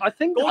Arsenal in there. I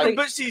think golden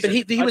boot season.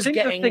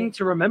 The thing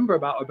to remember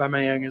about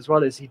Aubameyang as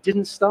well is he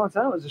didn't start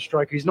out as a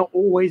striker. He's not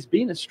always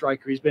been a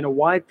striker. He's been a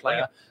wide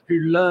player who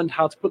learned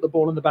how to put the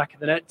ball in the back of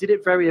the net, did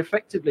it very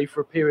effectively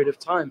for a period of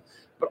time.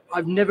 But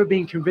I've never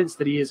been convinced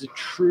that he is a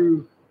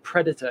true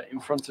predator in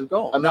front of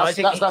goal. And that's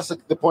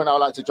the point I would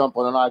like to jump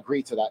on, and I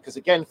agree to that. Because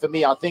again, for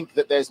me, I think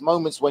that there's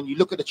moments when you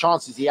look at the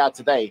chances he had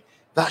today,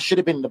 that should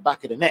have been in the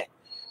back of the net.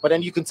 But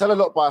then you can tell a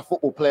lot by a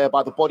football player,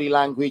 by the body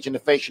language and the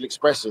facial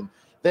expression.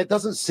 There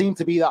doesn't seem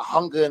to be that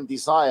hunger and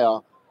desire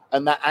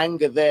and that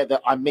anger there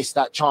that I missed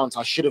that chance.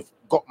 I should have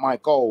got my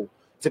goal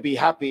to be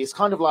happy. It's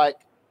kind of like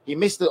he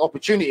missed the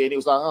opportunity and he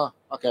was like, oh,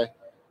 okay.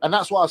 And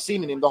that's what I've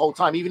seen in him the whole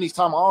time. Even his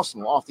time at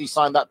Arsenal, after he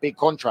signed that big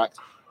contract,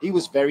 he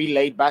was very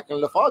laid back and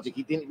lethargic.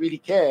 He didn't really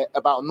care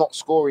about not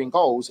scoring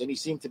goals, and he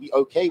seemed to be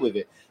okay with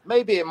it.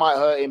 Maybe it might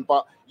hurt him,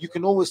 but you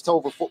can always tell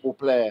the football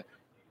player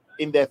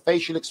in their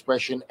facial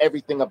expression,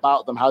 everything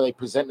about them, how they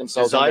present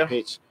themselves on the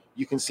pitch.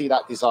 You can see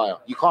that desire.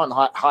 You can't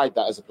hide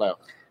that as a player.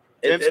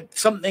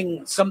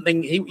 Something.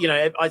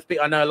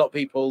 I know a lot of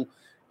people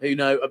who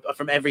know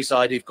from every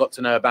side who've got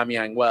to know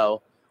Aubameyang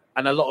well.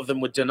 And a lot of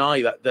them would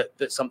deny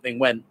that something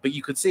went, but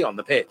you could see on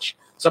the pitch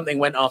something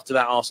went after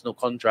that Arsenal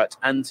contract.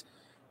 And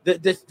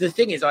the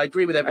thing is, I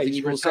agree with everything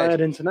you've all said.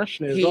 Retired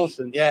internationally as well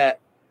since. Yeah,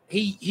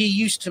 he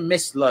used to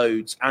miss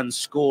loads and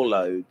score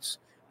loads,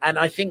 and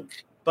I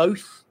think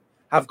both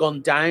have gone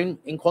down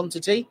in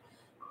quantity,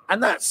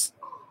 and that's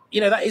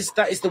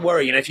that is the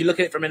worry. If you look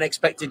at it from an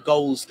expected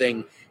goals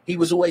thing, he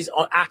was always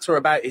at or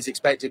about his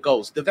expected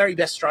goals. The very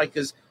best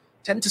strikers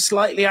tend to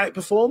slightly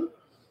outperform.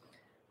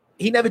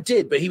 He never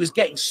did, but he was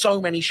getting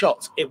so many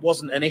shots, it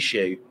wasn't an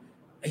issue.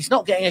 He's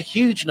not getting a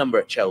huge number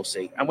at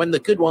Chelsea. And when the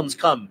good ones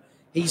come,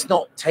 he's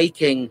not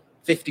taking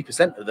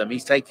 50% of them.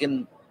 He's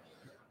taking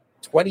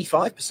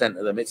 25%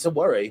 of them. It's a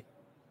worry.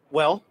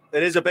 Well,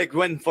 it is a big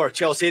win for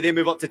Chelsea. They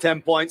move up to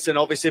 10 points and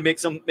obviously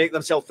make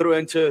themselves through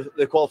into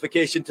the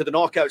qualification to the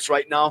knockouts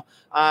right now.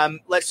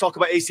 Let's talk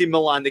about AC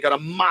Milan. They got a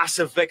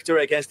massive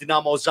victory against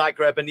Dinamo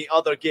Zagreb in the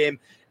other game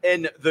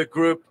in the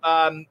group.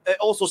 It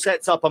also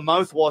sets up a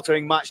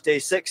mouth-watering match day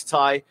 6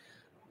 tie.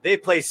 They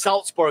play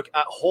Salzburg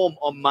at home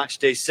on match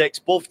day 6.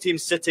 Both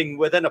teams sitting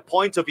within a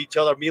point of each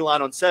other.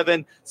 Milan on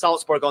 7,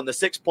 Salzburg on the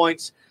 6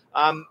 points.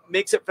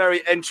 Makes it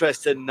very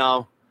interesting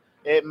now.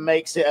 It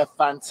makes it a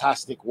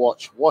fantastic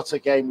watch. What a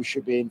game we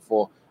should be in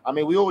for. I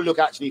mean, we all look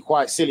actually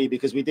quite silly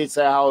because we did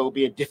say how it will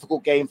be a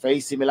difficult game for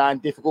AC Milan,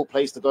 difficult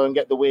place to go and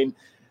get the win.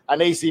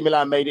 And AC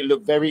Milan made it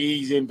look very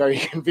easy and very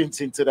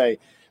convincing today.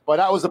 But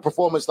that was the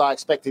performance that I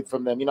expected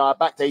from them. I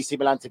backed AC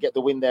Milan to get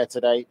the win there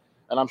today.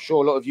 And I'm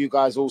sure a lot of you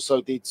guys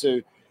also did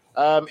too.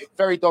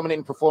 Very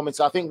dominant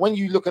performance. I think when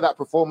you look at that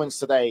performance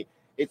today,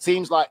 it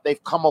seems like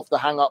they've come off the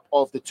hang-up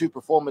of the 2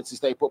 performances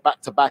they put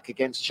back-to-back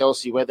against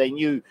Chelsea, where they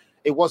knew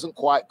it wasn't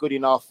quite good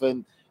enough.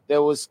 And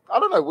there was, I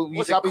don't know.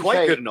 Was it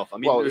quite good enough? I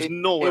mean, it was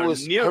nowhere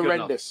near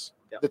horrendous,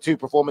 good enough. The 2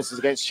 performances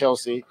against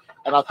Chelsea.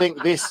 And I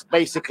think this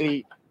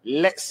basically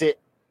lets it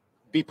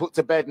be put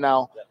to bed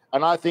now. Yeah.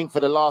 And I think for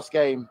the last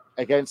game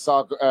against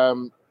Salzburg,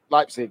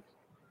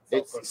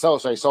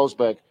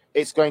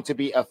 it's going to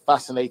be a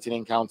fascinating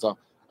encounter.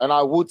 And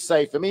I would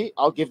say, for me,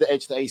 I'll give the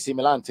edge to AC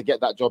Milan to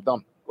get that job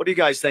done. What do you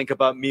guys think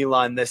about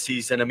Milan this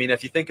season? I mean,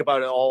 if you think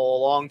about it all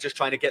along, just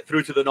trying to get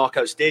through to the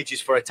knockout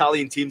stages for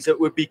Italian teams, it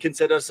would be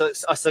considered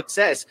a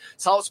success.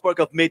 Salzburg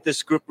have made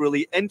this group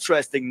really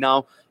interesting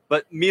now,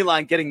 but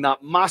Milan getting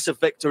that massive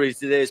victory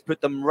today has put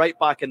them right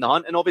back in the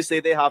hunt. And obviously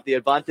they have the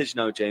advantage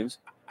now, James.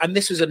 And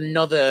this was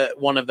another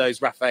one of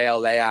those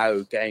Rafael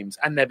Leao games,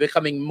 and they're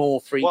becoming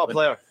more frequent. What a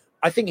player.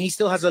 I think he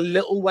still has a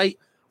little weight.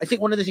 I think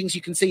one of the things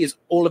you can see is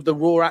all of the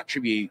raw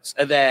attributes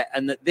are there,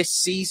 and that this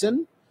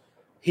season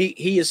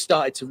he has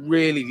started to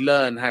really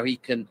learn how he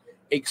can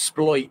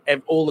exploit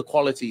all the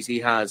qualities he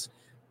has.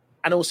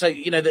 And also,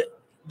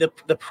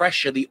 the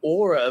pressure, the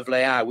aura of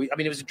Leao.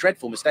 It was a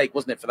dreadful mistake,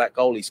 wasn't it, for that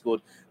goal he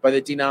scored by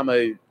the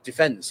Dinamo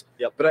defence?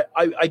 Yep. But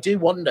I do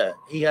wonder,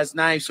 he has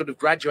now sort of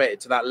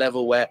graduated to that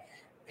level where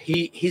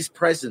his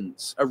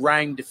presence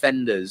around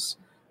defenders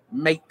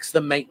makes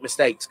them make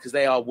mistakes because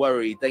they are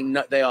worried.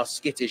 They are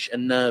skittish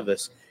and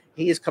nervous.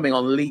 He is coming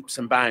on leaps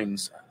and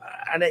bounds.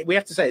 And we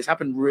have to say, it's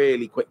happened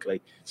really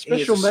quickly.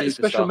 Special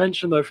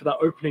mention, though, for that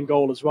opening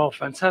goal as well.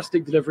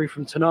 Fantastic delivery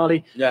from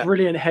Tonali. Yeah.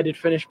 Brilliant headed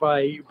finish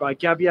by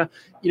Gabbia.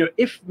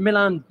 If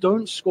Milan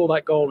don't score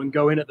that goal and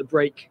go in at the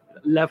break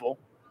level,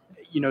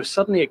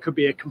 suddenly it could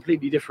be a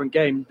completely different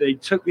game. They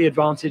took the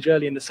advantage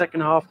early in the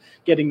second half,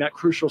 getting that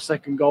crucial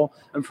second goal.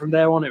 And from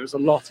there on, it was a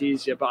lot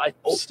easier. But I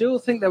still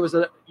think there was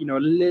a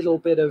little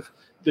bit of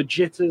the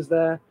jitters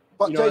there.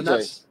 But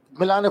JJ,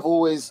 Milan have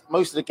always,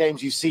 most of the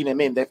games you've seen them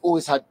in, they've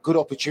always had good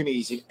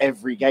opportunities in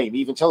every game.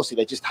 Even Chelsea,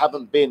 they just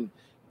haven't been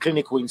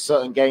clinical in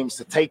certain games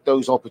to take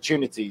those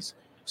opportunities.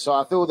 So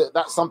I feel that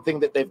that's something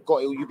that they've got.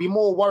 You'd be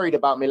more worried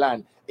about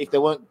Milan if they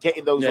weren't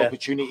getting those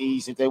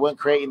opportunities, if they weren't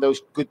creating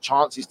those good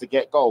chances to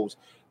get goals.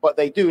 But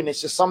they do, and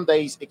it's just some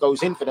days it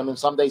goes in for them and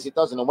some days it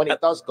doesn't. And when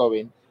it does go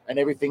in and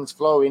everything's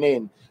flowing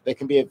in, they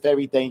can be a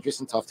very dangerous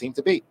and tough team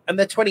to beat. And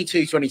they're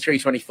 22, 23,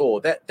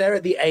 24. They're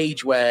at the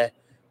age where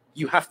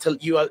you're going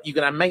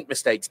to make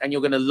mistakes and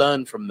you're going to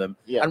learn from them.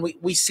 Yeah. And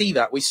we see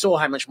that. We saw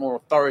how much more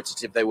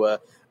authoritative they were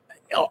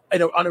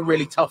on a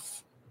really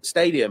tough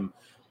stadium.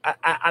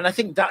 And I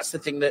think that's the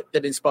thing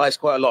that inspires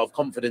quite a lot of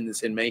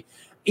confidence in me.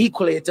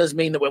 Equally, it does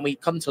mean that when we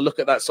come to look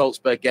at that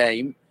Salzburg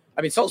game,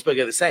 I mean, Salzburg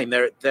are the same.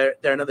 They're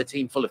another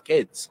team full of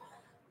kids.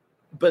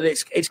 But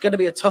it's going to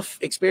be a tough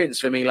experience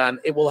for Milan.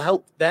 It will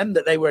help them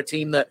that they were a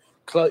team that,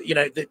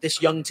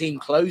 this young team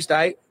closed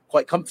out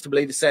quite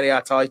comfortably the Serie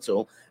A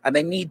title, and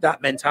they need that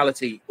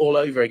mentality all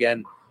over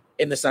again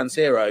in the San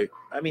Siro.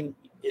 I mean,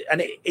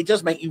 and it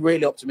does make you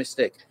really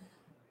optimistic,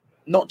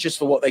 not just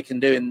for what they can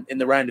do in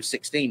the round of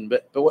 16,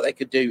 but what they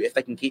could do if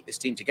they can keep this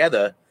team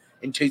together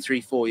in 2, 3,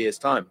 4 years'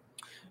 time.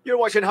 You're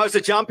watching House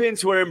of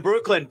Champions. We're in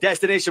Brooklyn.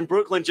 Destination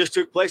Brooklyn just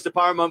took place. The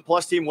Paramount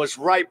Plus team was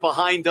right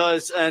behind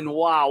us. And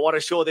wow, what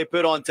a show they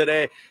put on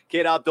today.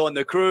 Kate Abdo and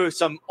the crew.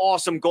 Some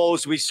awesome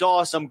goals we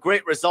saw. Some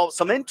great results.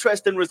 Some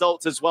interesting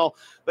results as well.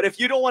 But if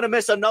you don't want to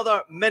miss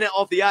another minute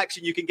of the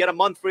action, you can get a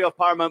month free of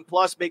Paramount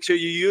Plus. Make sure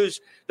you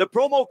use the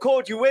promo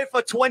code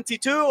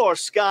UEFA22 or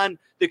scan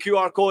the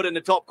QR code in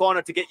the top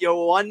corner to get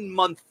your 1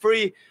 month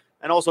free.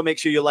 And also make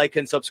sure you like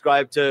and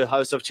subscribe to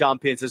House of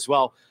Champions as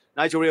well.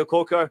 Nigel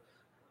Reo-Coker,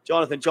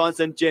 Jonathan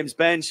Johnson, James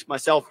Bench,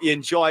 myself,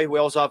 Ian Joy. We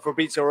also have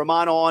Fabrizio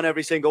Romano on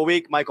every single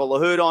week. Michael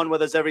Lahoud on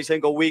with us every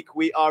single week.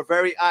 We are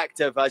very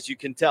active, as you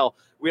can tell.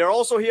 We are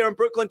also here in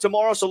Brooklyn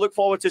tomorrow, so look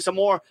forward to some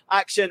more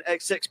action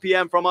at 6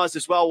 p.m. from us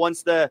as well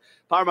once the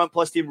Paramount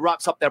Plus team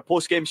wraps up their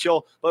post-game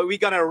show. But we're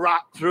going to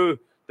wrap through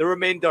the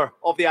remainder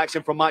of the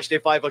action from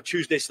Matchday 5 or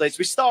Tuesday slates.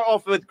 We start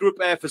off with Group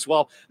F as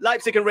well.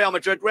 Leipzig and Real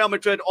Madrid. Real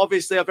Madrid,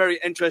 obviously a very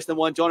interesting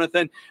one,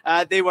 Jonathan.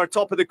 They were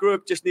top of the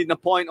group, just needing a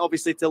point,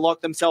 obviously, to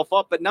lock themselves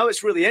up. But now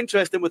it's really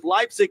interesting with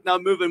Leipzig now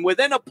moving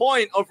within a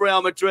point of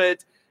Real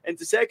Madrid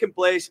into second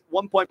place,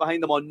 1 point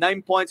behind them on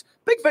 9 points.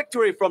 Big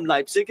victory from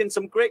Leipzig and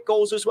some great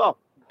goals as well.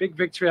 Big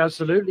victory,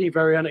 absolutely.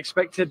 Very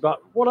unexpected.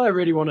 But what I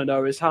really want to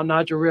know is how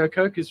Nigel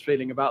Reo-Coker is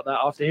feeling about that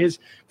after his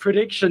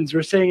predictions.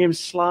 We're seeing him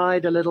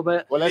slide a little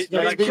bit. Well, let's be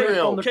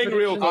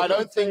real. I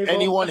don't think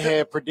anyone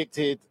here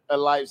predicted a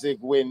Leipzig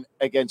win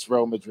against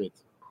Real Madrid.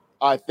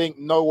 I think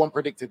no one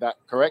predicted that,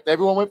 correct?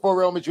 Everyone went for a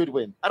Real Madrid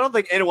win. I don't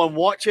think anyone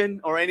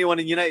watching or anyone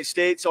in the United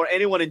States or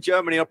anyone in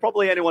Germany or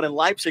probably anyone in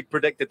Leipzig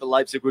predicted that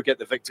Leipzig would get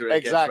the victory.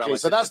 Exactly.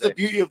 So that's the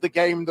beauty of the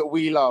game that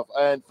we love.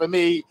 And for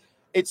me,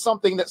 it's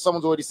something that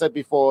someone's already said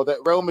before, that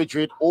Real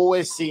Madrid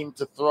always seem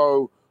to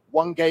throw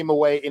one game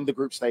away in the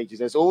group stages.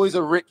 There's always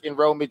a rick in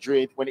Real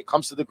Madrid when it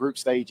comes to the group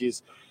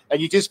stages. And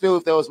you just feel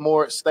if there was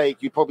more at stake,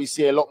 you'd probably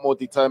see a lot more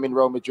determined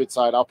Real Madrid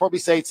side. I'll probably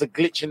say it's a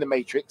glitch in the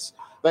matrix.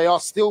 They are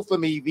still, for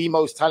me, the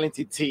most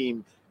talented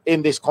team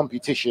in this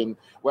competition,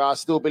 where I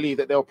still believe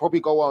that they'll probably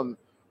go on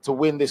to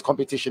win this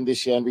competition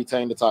this year and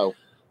retain the title.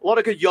 A lot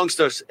of good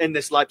youngsters in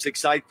this Leipzig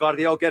side.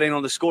 Guardiola getting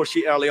on the score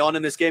sheet early on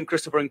in this game.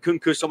 Christopher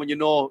Nkunku, someone you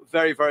know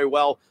very, very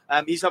well.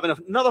 He's having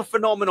another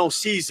phenomenal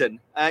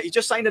season. He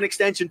just signed an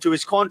extension to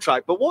his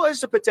contract. But what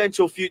is the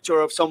potential future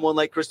of someone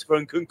like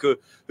Christopher Nkunku,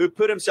 who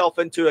put himself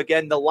into,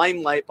 again, the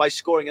limelight by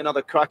scoring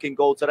another cracking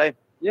goal today?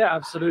 Yeah,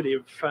 absolutely.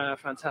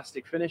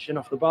 Fantastic finishing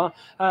off the bar.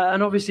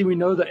 And obviously we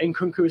know that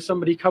Nkunku is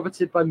somebody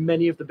coveted by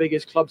many of the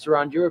biggest clubs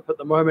around Europe at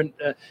the moment.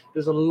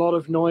 There's a lot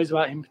of noise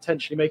about him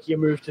potentially making a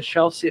move to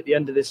Chelsea at the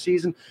end of this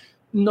season.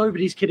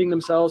 Nobody's kidding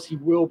themselves. He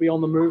will be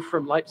on the move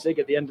from Leipzig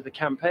at the end of the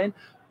campaign.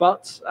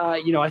 But,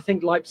 I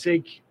think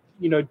Leipzig,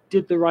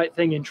 did the right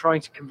thing in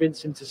trying to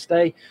convince him to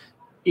stay,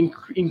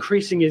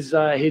 increasing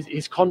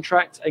his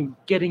contract and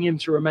getting him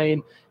to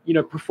remain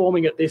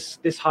performing at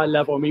this high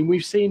level. I mean,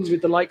 we've seen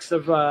with the likes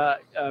of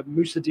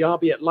Moussa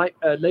Diaby at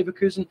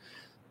Leverkusen,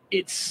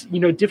 it's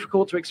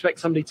difficult to expect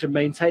somebody to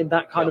maintain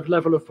that kind of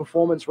level of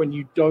performance when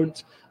you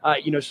don't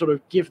sort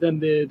of give them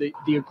the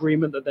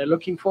agreement that they're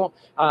looking for.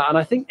 And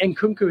I think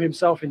Nkunku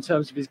himself, in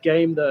terms of his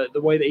game, the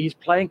way that he's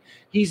playing,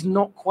 he's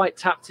not quite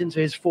tapped into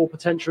his full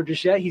potential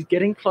just yet. He's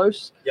getting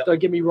close, don't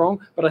get me wrong,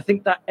 but I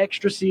think that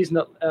extra season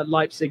at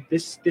Leipzig,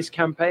 this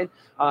campaign,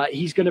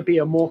 he's going to be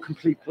a more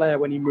complete player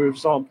when he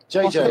moves on.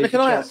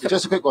 JJ,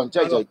 just a quick one.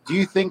 JJ, do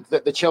you think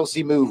that the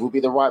Chelsea move will be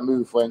the right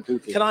move for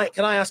Nkunku?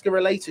 Can I ask a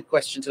related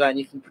question to that?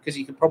 And because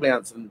you can probably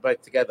answer them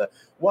both together.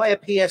 Why are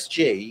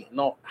PSG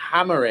not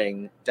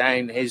hammering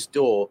down his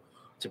door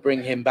to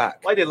bring him back?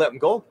 Why did they let him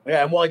go?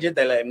 Yeah, and why did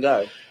they let him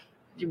go?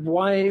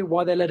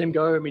 Why they let him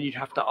go? I mean, you'd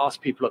have to ask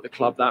people at the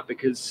club that,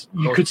 because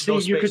you could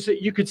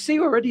see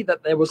already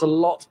that there was a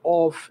lot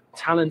of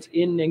talent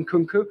in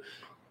Nkunku,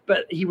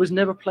 but he was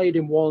never played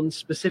in one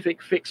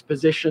specific fixed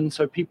position,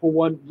 so people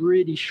weren't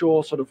really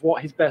sure sort of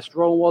what his best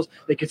role was.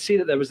 They could see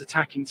that there was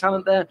attacking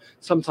talent there.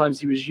 Sometimes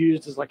he was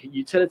used as like a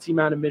utility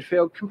man in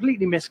midfield,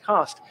 completely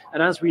miscast.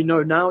 And as we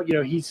know now,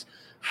 he's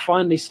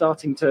finally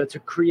starting to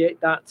create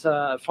that,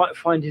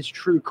 find his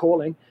true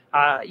calling,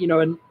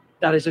 and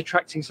that is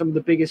attracting some of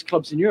the biggest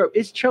clubs in Europe.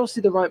 Is Chelsea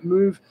the right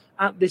move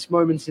at this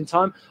moment in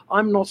time?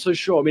 I'm not so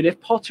sure. I mean,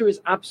 if Potter is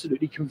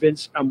absolutely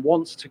convinced and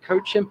wants to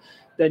coach him,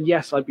 then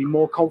yes, I'd be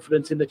more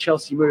confident in the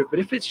Chelsea move. But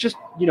if it's just,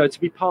 to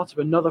be part of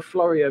another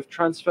flurry of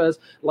transfers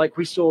like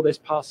we saw this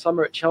past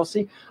summer at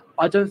Chelsea,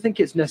 I don't think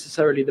it's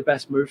necessarily the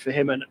best move for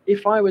him. And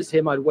if I was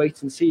him, I'd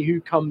wait and see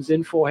who comes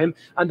in for him.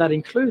 And that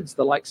includes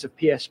the likes of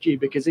PSG,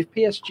 because if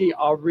PSG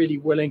are really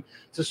willing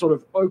to sort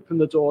of open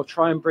the door,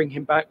 try and bring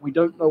him back, we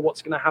don't know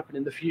what's going to happen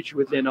in the future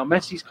with Lionel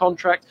Messi's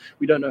contract.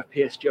 We don't know if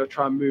PSG will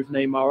try and move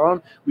Neymar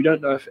on. We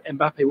don't know if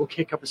Mbappe will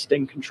kick up a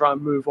stink and try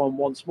and move on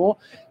once more.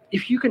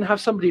 If you can have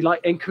somebody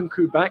like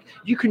Nkunku back,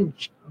 you can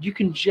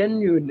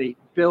genuinely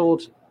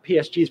build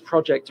PSG's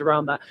project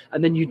around that,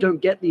 and then you don't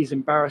get these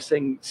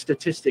embarrassing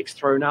statistics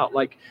thrown out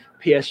like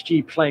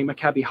PSG playing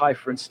Maccabi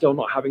Haifa and still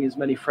not having as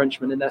many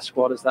Frenchmen in their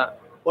squad as that.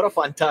 What a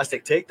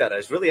fantastic take that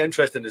is. Really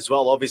interesting as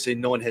well, obviously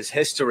knowing his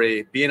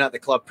history, being at the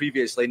club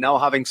previously, now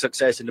having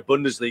success in the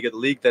Bundesliga, the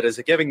league that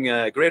is giving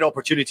a great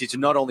opportunity to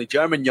not only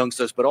German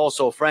youngsters, but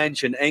also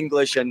French and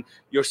English. And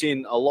you're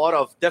seeing a lot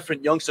of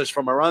different youngsters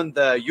from around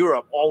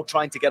Europe all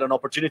trying to get an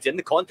opportunity in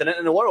the continent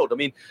and the world. I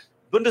mean,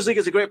 Bundesliga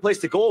is a great place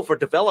to go for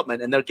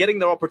development, and they're getting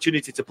their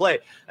opportunity to play,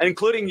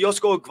 including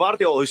Josko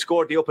Gvardiol, who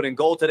scored the opening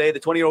goal today. The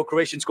 20-year-old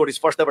Croatian scored his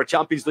first ever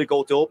Champions League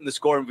goal to open the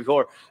scoring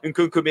before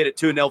Nkunku made it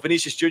 2-0.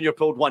 Vinicius Jr.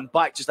 pulled one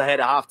back just ahead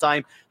of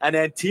halftime. And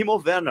then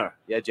Timo Werner.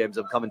 Yeah, James,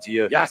 I'm coming to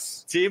you.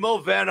 Yes.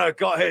 Timo Werner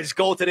got his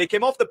goal today.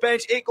 Came off the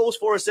bench, 8 goals,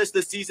 4 assists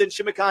this season.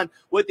 Shimikan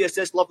with the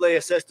assist, lovely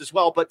assist as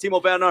well. But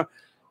Timo Werner,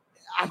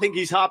 I think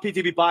he's happy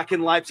to be back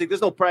in Leipzig.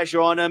 There's no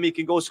pressure on him. He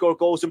can go score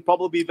goals and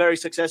probably be very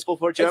successful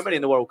for Germany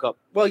in the World Cup.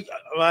 Well,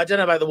 I don't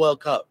know about the World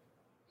Cup,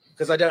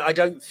 because I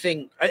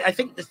think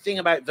the thing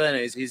about Werner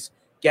is his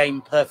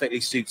game perfectly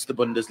suits the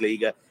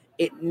Bundesliga.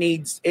 It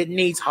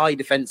needs high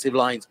defensive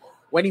lines.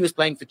 When he was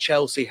playing for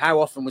Chelsea,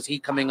 how often was he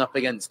coming up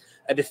against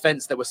a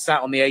defense that was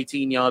sat on the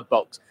 18-yard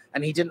box,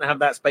 and he didn't have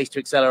that space to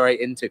accelerate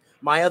into?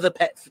 My other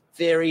pet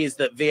theory is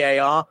that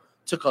VAR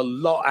took a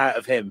lot out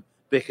of him,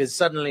 because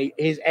suddenly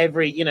his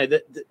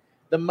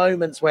the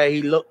moments where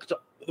he looked,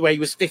 where he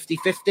was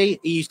 50-50,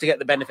 he used to get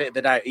the benefit of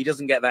the doubt. He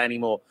doesn't get that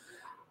anymore.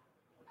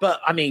 But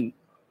I mean,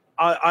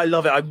 I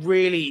love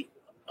it.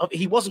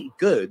 He wasn't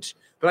good,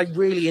 but I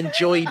really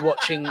enjoyed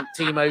watching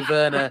Timo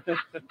Werner.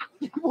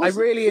 I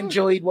really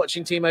enjoyed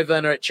watching Timo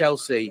Werner at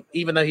Chelsea,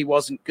 even though he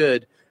wasn't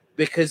good,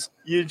 because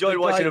you enjoyed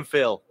watching him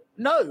fail.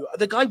 No,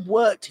 the guy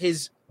worked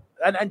his,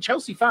 and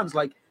Chelsea fans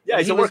like. Yeah,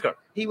 he's a worker.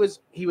 He was.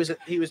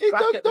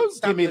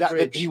 Don't give me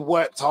that he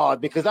worked hard,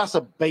 because that's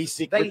a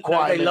basic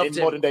requirement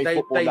in modern day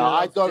football. Now,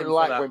 I don't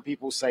like when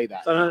people say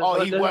that.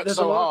 He worked there's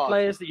so a lot hard. of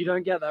players that you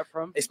don't get that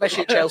from,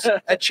 especially at Chelsea.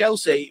 At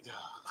Chelsea,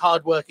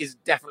 hard work is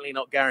definitely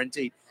not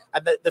guaranteed,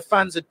 and the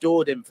fans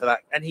adored him for that.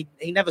 And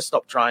he never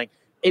stopped trying.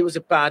 It was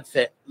a bad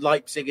fit.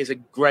 Leipzig is a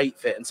great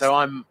fit, and so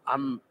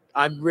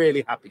I'm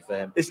really happy for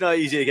him. It's not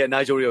easy to get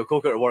Nigel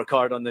Reo-Coker to work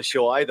hard on the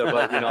show either,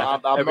 but I'm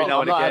not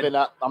having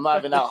that. I'm not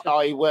having that.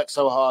 Oh, he worked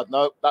so hard.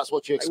 No, that's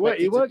what you expect.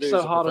 He worked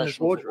so hard on his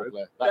wardrobe.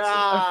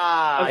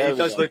 He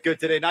does look good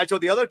today. Nigel,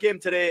 the other game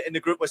today in the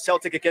group was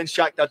Celtic against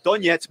Shakhtar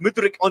Donetsk.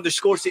 Mudryk on the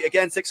score sheet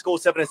again, 6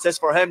 goals, 7 assists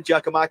for him.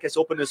 Giacomakis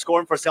opened the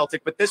scoring for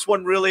Celtic, but this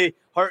one really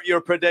hurt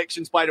your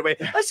predictions, by the way.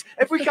 Let's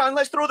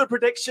throw the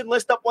prediction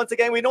list up once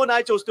again. We know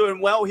Nigel's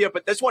doing well here,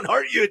 but this one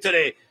hurt you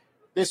today.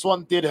 This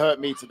one did hurt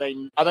me today.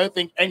 I don't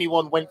think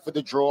anyone went for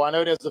the draw. I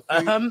know there's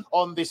a few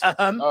on this.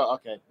 Oh,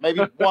 okay.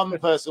 Maybe one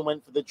person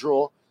went for the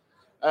draw.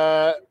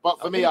 But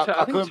for me,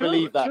 I couldn't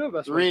believe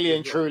that. Really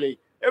and truly.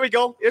 Here we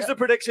go. Here's the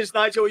predictions,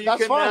 Nigel.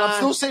 That's fine. I'm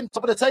still sitting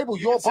top of the table.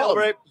 You're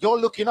bottom. You're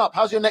looking up.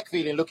 How's your neck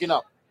feeling looking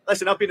up?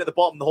 Listen, I've been at the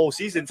bottom the whole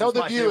season. Tell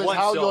the viewers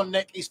how your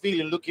neck is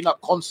feeling looking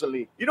up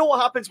constantly. You know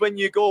what happens when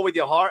you go with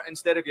your heart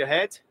instead of your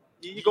head?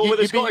 You go with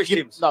the Scottish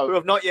teams who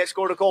have not yet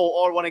scored a goal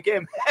or won a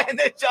game in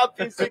the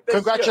Champions League.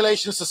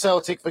 Congratulations to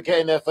Celtic for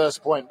getting their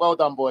first point. Well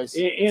done, boys.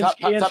 Tap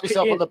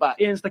yourself on the back.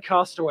 Ian's the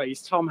castaway.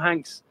 He's Tom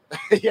Hanks.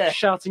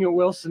 Shouting at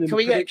Wilson. Can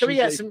we get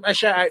a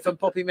shout out from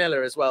Poppy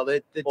Miller as well,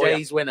 the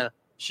day's winner?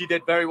 She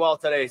did very well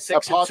today.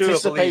 6-2,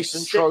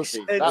 participation trophy.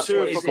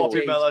 6-2 for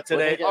Poppy Miller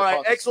today. All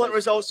right, excellent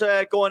results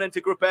going into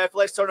Group F.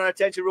 Let's turn our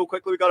attention real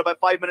quickly. We've got about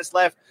 5 minutes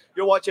left.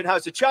 You're watching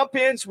House of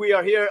Champions. We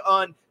are here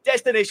on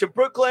Destination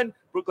Brooklyn.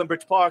 Brooklyn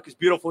Bridge Park is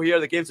beautiful here.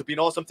 The games have been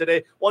awesome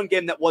today. One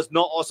game that was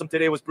not awesome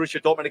today was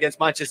Borussia Dortmund against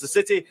Manchester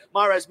City.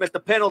 Mahrez missed a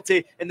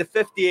penalty in the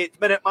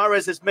 58th minute.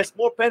 Mahrez has missed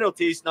more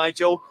penalties,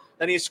 Nigel,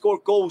 than he has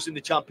scored goals in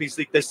the Champions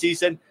League this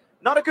season.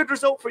 Not a good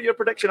result for your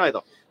prediction either.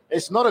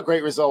 It's not a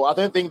great result. I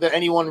don't think that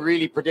anyone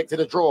really predicted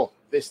a draw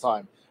this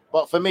time.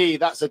 But for me,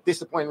 that's a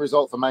disappointing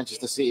result for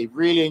Manchester City.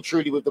 Really and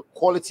truly, with the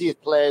quality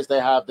of players they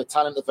have, the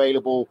talent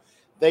available,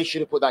 they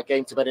should have put that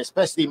game to bed,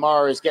 especially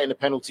Mahrez getting a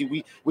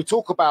penalty. We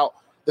talk about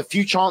the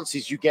few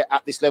chances you get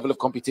at this level of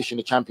competition,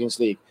 the Champions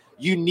League.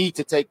 You need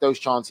to take those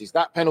chances.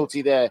 That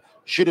penalty there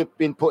should have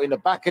been put in the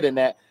back of the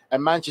net,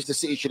 and Manchester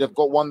City should have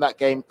won that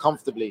game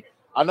comfortably.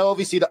 I know,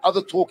 obviously, the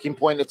other talking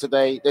point of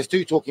today, there's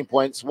two talking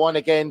points. One,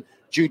 again,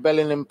 Jude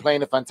Bellingham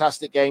playing a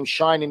fantastic game,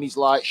 shining his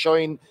light,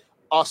 showing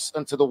us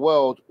and to the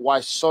world why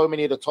so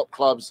many of the top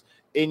clubs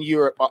in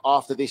Europe are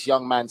after this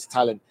young man's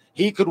talent.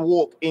 He could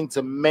walk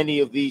into many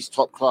of these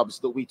top clubs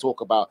that we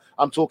talk about.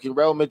 I'm talking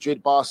Real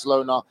Madrid,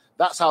 Barcelona.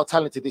 That's how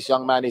talented this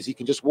young man is. He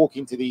can just walk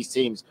into these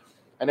teams.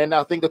 And then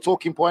I think the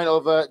talking point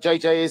of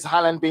JJ is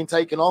Haaland being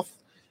taken off.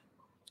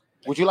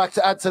 Would you like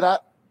to add to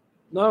that?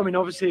 No, I mean,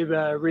 obviously,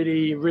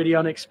 really, really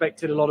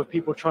unexpected. A lot of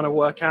people trying to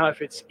work out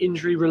if it's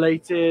injury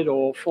related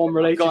or form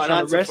related,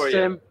 trying to rest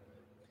him.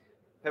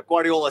 Pep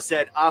Guardiola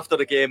said after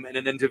the game in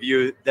an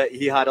interview that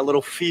he had a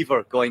little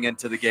fever going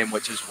into the game,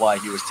 which is why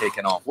he was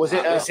taken off. Was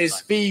it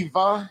his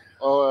fever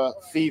or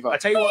fever? I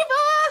tell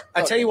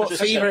you what,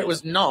 fever it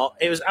was not.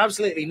 It was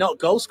absolutely not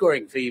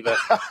goal-scoring fever.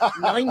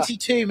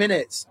 92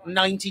 minutes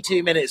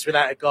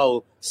without a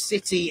goal.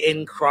 City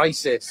in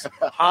crisis.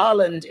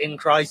 Haaland in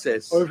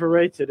crisis.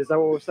 Overrated, is that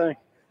what we're saying?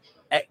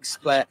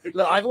 Ex-player.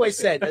 Look, I've always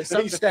said at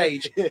some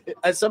stage,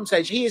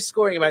 he is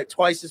scoring about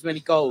twice as many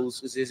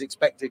goals as his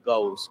expected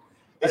goals.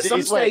 At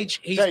some stage,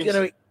 he's going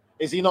to...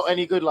 Is he not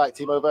any good like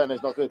Timo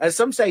Werner's not good? At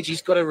some stage,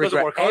 he's got to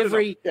regret.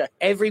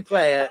 Every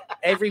player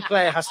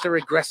has to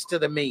regress to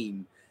the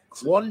mean.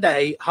 One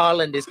day,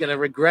 Haaland is going to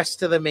regress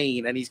to the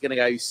mean, and he's going to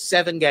go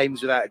 7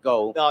 games without a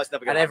goal. No, it's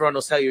never going to happen. Everyone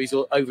will tell you he's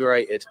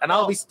overrated. And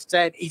I'll be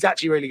saying he's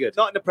actually really good.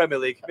 Not in the Premier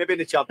League, maybe in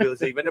the Champions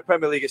League, but in the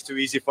Premier League it's too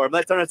easy for him.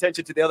 Let's turn our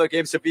attention to the other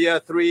game.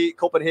 Sevilla 3,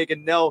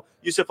 Copenhagen 0.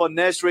 Yusuf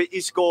Al-Nesri,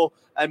 Isco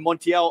and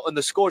Montiel on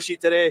the score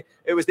sheet today.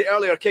 It was the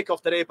earlier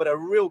kickoff today, but a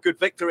real good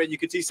victory. And you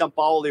could see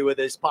Sampaoli with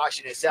his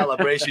passionate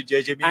celebration,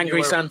 JJ.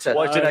 Angry Santa.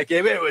 Watching that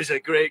game. It was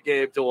a great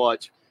game to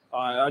watch.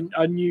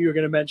 I knew you were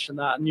going to mention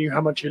that. I knew how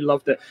much you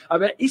loved it. I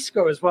bet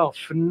Isco as well.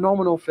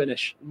 Phenomenal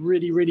finish.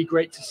 Really, really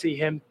great to see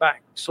him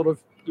back sort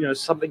of,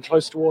 something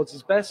close towards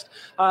his best.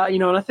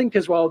 And I think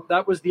as well,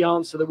 that was the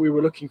answer that we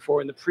were looking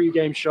for in the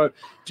pre-game show.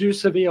 Do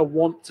Sevilla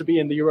want to be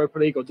in the Europa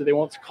League, or do they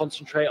want to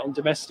concentrate on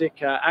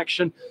domestic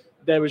action?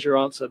 There was your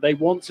answer. They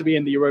want to be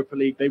in the Europa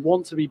League. They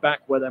want to be back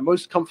where they're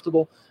most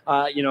comfortable.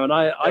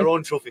 Their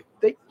own trophy.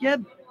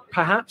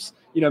 Perhaps.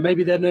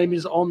 Maybe their name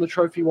is on the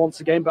trophy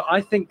once again, but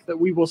I think that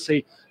we will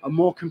see a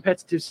more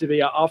competitive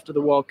Sevilla after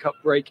the World Cup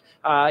break,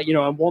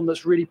 and one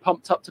that's really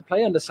pumped up to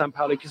play under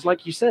Sampaoli, because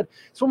like you said,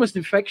 it's almost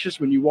infectious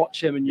when you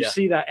watch him and you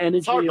see that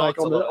energy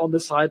on the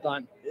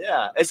sideline.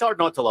 Yeah, it's hard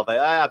not to love it.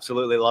 I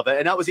absolutely love it.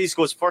 And that was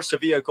Isco's first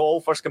Sevilla goal,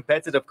 first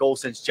competitive goal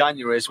since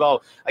January as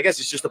well. I guess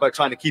it's just about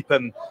trying to keep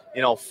him,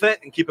 fit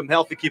and keep him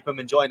healthy, keep him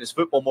enjoying his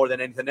football more than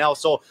anything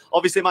else. So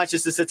obviously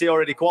Manchester City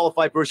already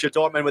qualified. Borussia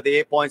Dortmund with the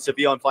 8 points,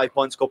 Sevilla on 5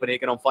 points,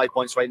 Copenhagen on 5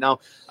 points right now.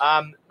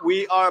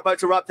 We are about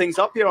to wrap things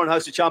up here on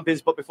House of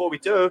Champions, but before we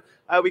do,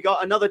 we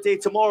got another day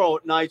tomorrow,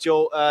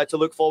 Nigel, to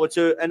look forward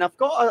to. And I've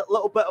got a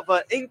little bit of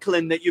an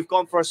inkling that you've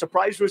gone for a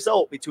surprise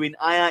result between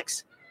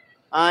Ajax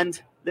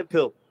and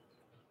Liverpool.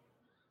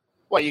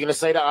 What, are you going to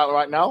say that out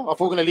right now? I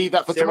thought we were going to leave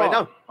that for tomorrow. Right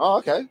now. Oh,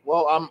 okay.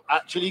 Well, I'm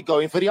actually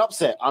going for the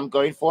upset. I'm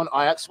going for an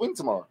Ajax win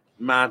tomorrow.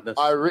 Madness.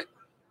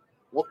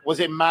 Was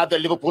it mad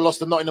that Liverpool lost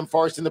to Nottingham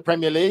Forest in the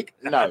Premier League?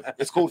 No,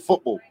 it's called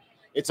football.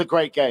 It's a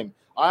great game.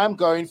 I am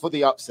going for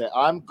the upset.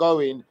 I'm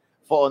going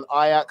for an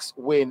Ajax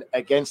win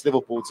against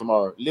Liverpool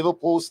tomorrow.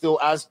 Liverpool still,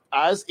 as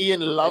Ian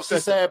loves to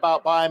say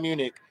about Bayern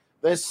Munich,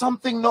 there's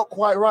something not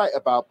quite right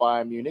about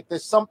Bayern Munich.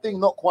 There's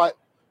something not quite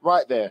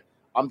right there.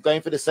 I'm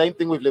going for the same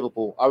thing with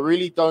Liverpool. I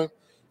really don't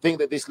think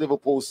that this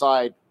Liverpool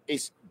side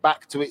is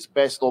back to its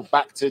best or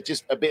back to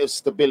just a bit of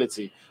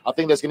stability. I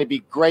think there's going to be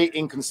great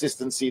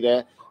inconsistency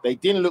there. They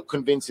didn't look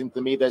convincing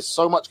to me. There's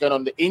so much going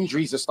on. The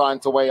injuries are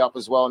starting to weigh up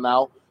as well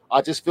now.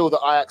 I just feel that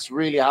Ajax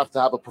really have to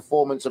have a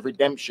performance of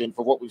redemption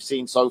for what we've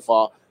seen so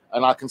far,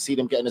 and I can see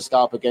them getting a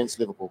scalp against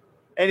Liverpool.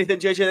 Anything,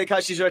 JJ, that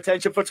catches your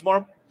attention for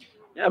tomorrow?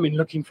 Yeah, I mean,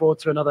 looking forward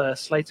to another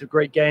slate of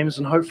great games,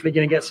 and hopefully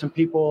going to get some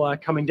people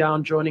coming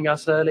down, joining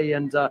us early,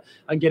 and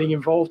getting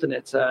involved in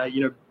it.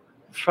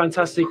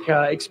 Fantastic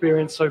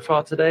experience so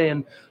far today,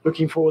 and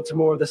looking forward to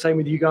more of the same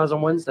with you guys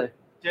on Wednesday.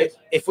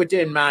 If we're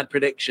doing mad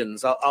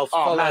predictions, I'll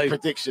follow. Mad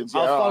predictions,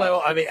 yeah. I'll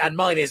follow. I mean, and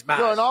mine is mad.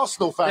 You're an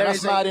Arsenal fan.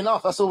 That's mad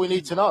enough. That's all we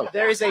need to know.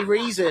 There is a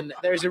reason.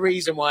 There is a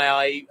reason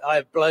why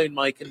I've blown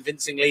my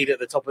convincing lead at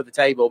the top of the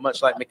table,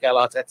 much like Mikel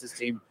Arteta's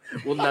team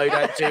will no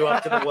doubt do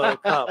after the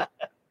World Cup.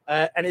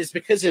 And it's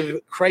because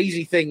of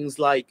crazy things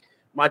like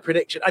my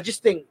prediction. I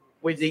just think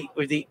with the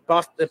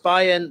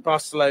Bayern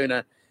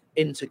Barcelona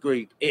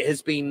intergroup, it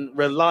has been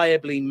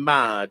reliably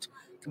mad,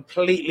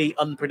 completely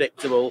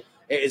unpredictable.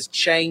 It has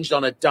changed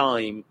on a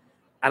dime.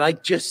 And I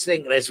just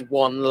think there's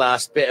one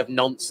last bit of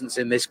nonsense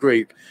in this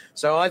group.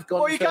 So I've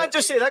gone. Oh, you can't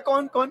just say that. Go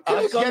on.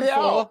 Get it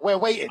out. We're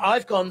waiting.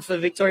 I've gone for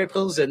Victoria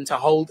Pilsen to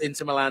hold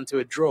Inter Milan to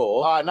a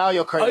draw. Now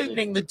you're crazy.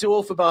 Opening the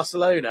door for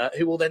Barcelona,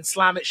 who will then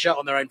slam it shut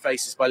on their own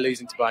faces by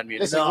losing to Bayern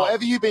Munich. Listen,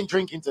 whatever you've been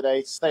drinking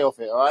today, stay off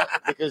it, all right?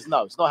 Because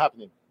no, it's not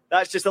happening.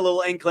 that's just a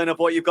little inkling of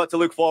what you've got to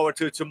look forward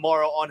to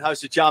tomorrow on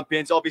House of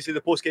Champions. Obviously,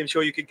 the post-game show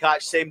you can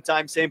catch same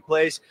time, same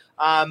place.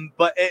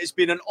 But it's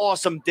been an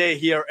awesome day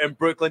here in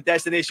Brooklyn.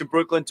 Destination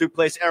Brooklyn took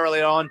place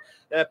earlier on.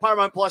 The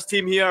Paramount Plus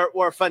team here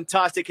were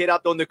fantastic. Kate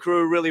Abdo and the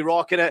crew really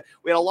rocking it.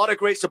 We had a lot of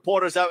great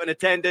supporters out in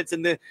attendance,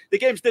 and the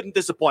games didn't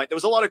disappoint. There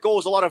was a lot of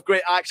goals, a lot of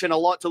great action, a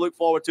lot to look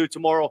forward to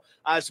tomorrow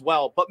as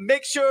well. But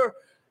make sure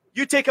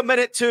you take a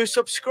minute to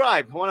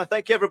subscribe. I want to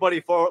thank everybody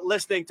for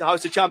listening to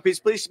House of Champions.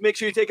 Please make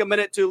sure you take a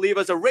minute to leave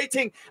us a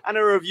rating and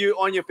a review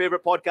on your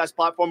favorite podcast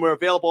platform. We're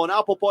available on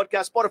Apple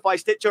Podcasts, Spotify,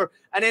 Stitcher,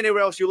 and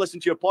anywhere else you listen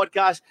to your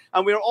podcast.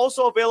 And we are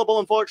also available,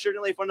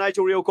 unfortunately, for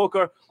Nigel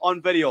Reo-Coker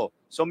on video.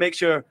 So make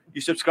sure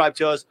you subscribe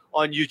to us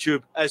on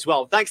YouTube as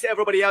well. Thanks to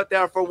everybody out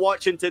there for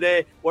watching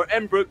today. We're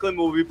in Brooklyn.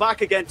 We'll be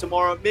back again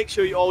tomorrow. Make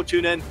sure you all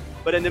tune in.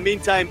 But in the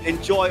meantime,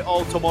 enjoy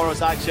all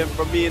tomorrow's action.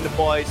 From me and the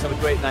boys, have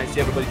a great night.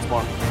 See everybody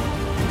tomorrow.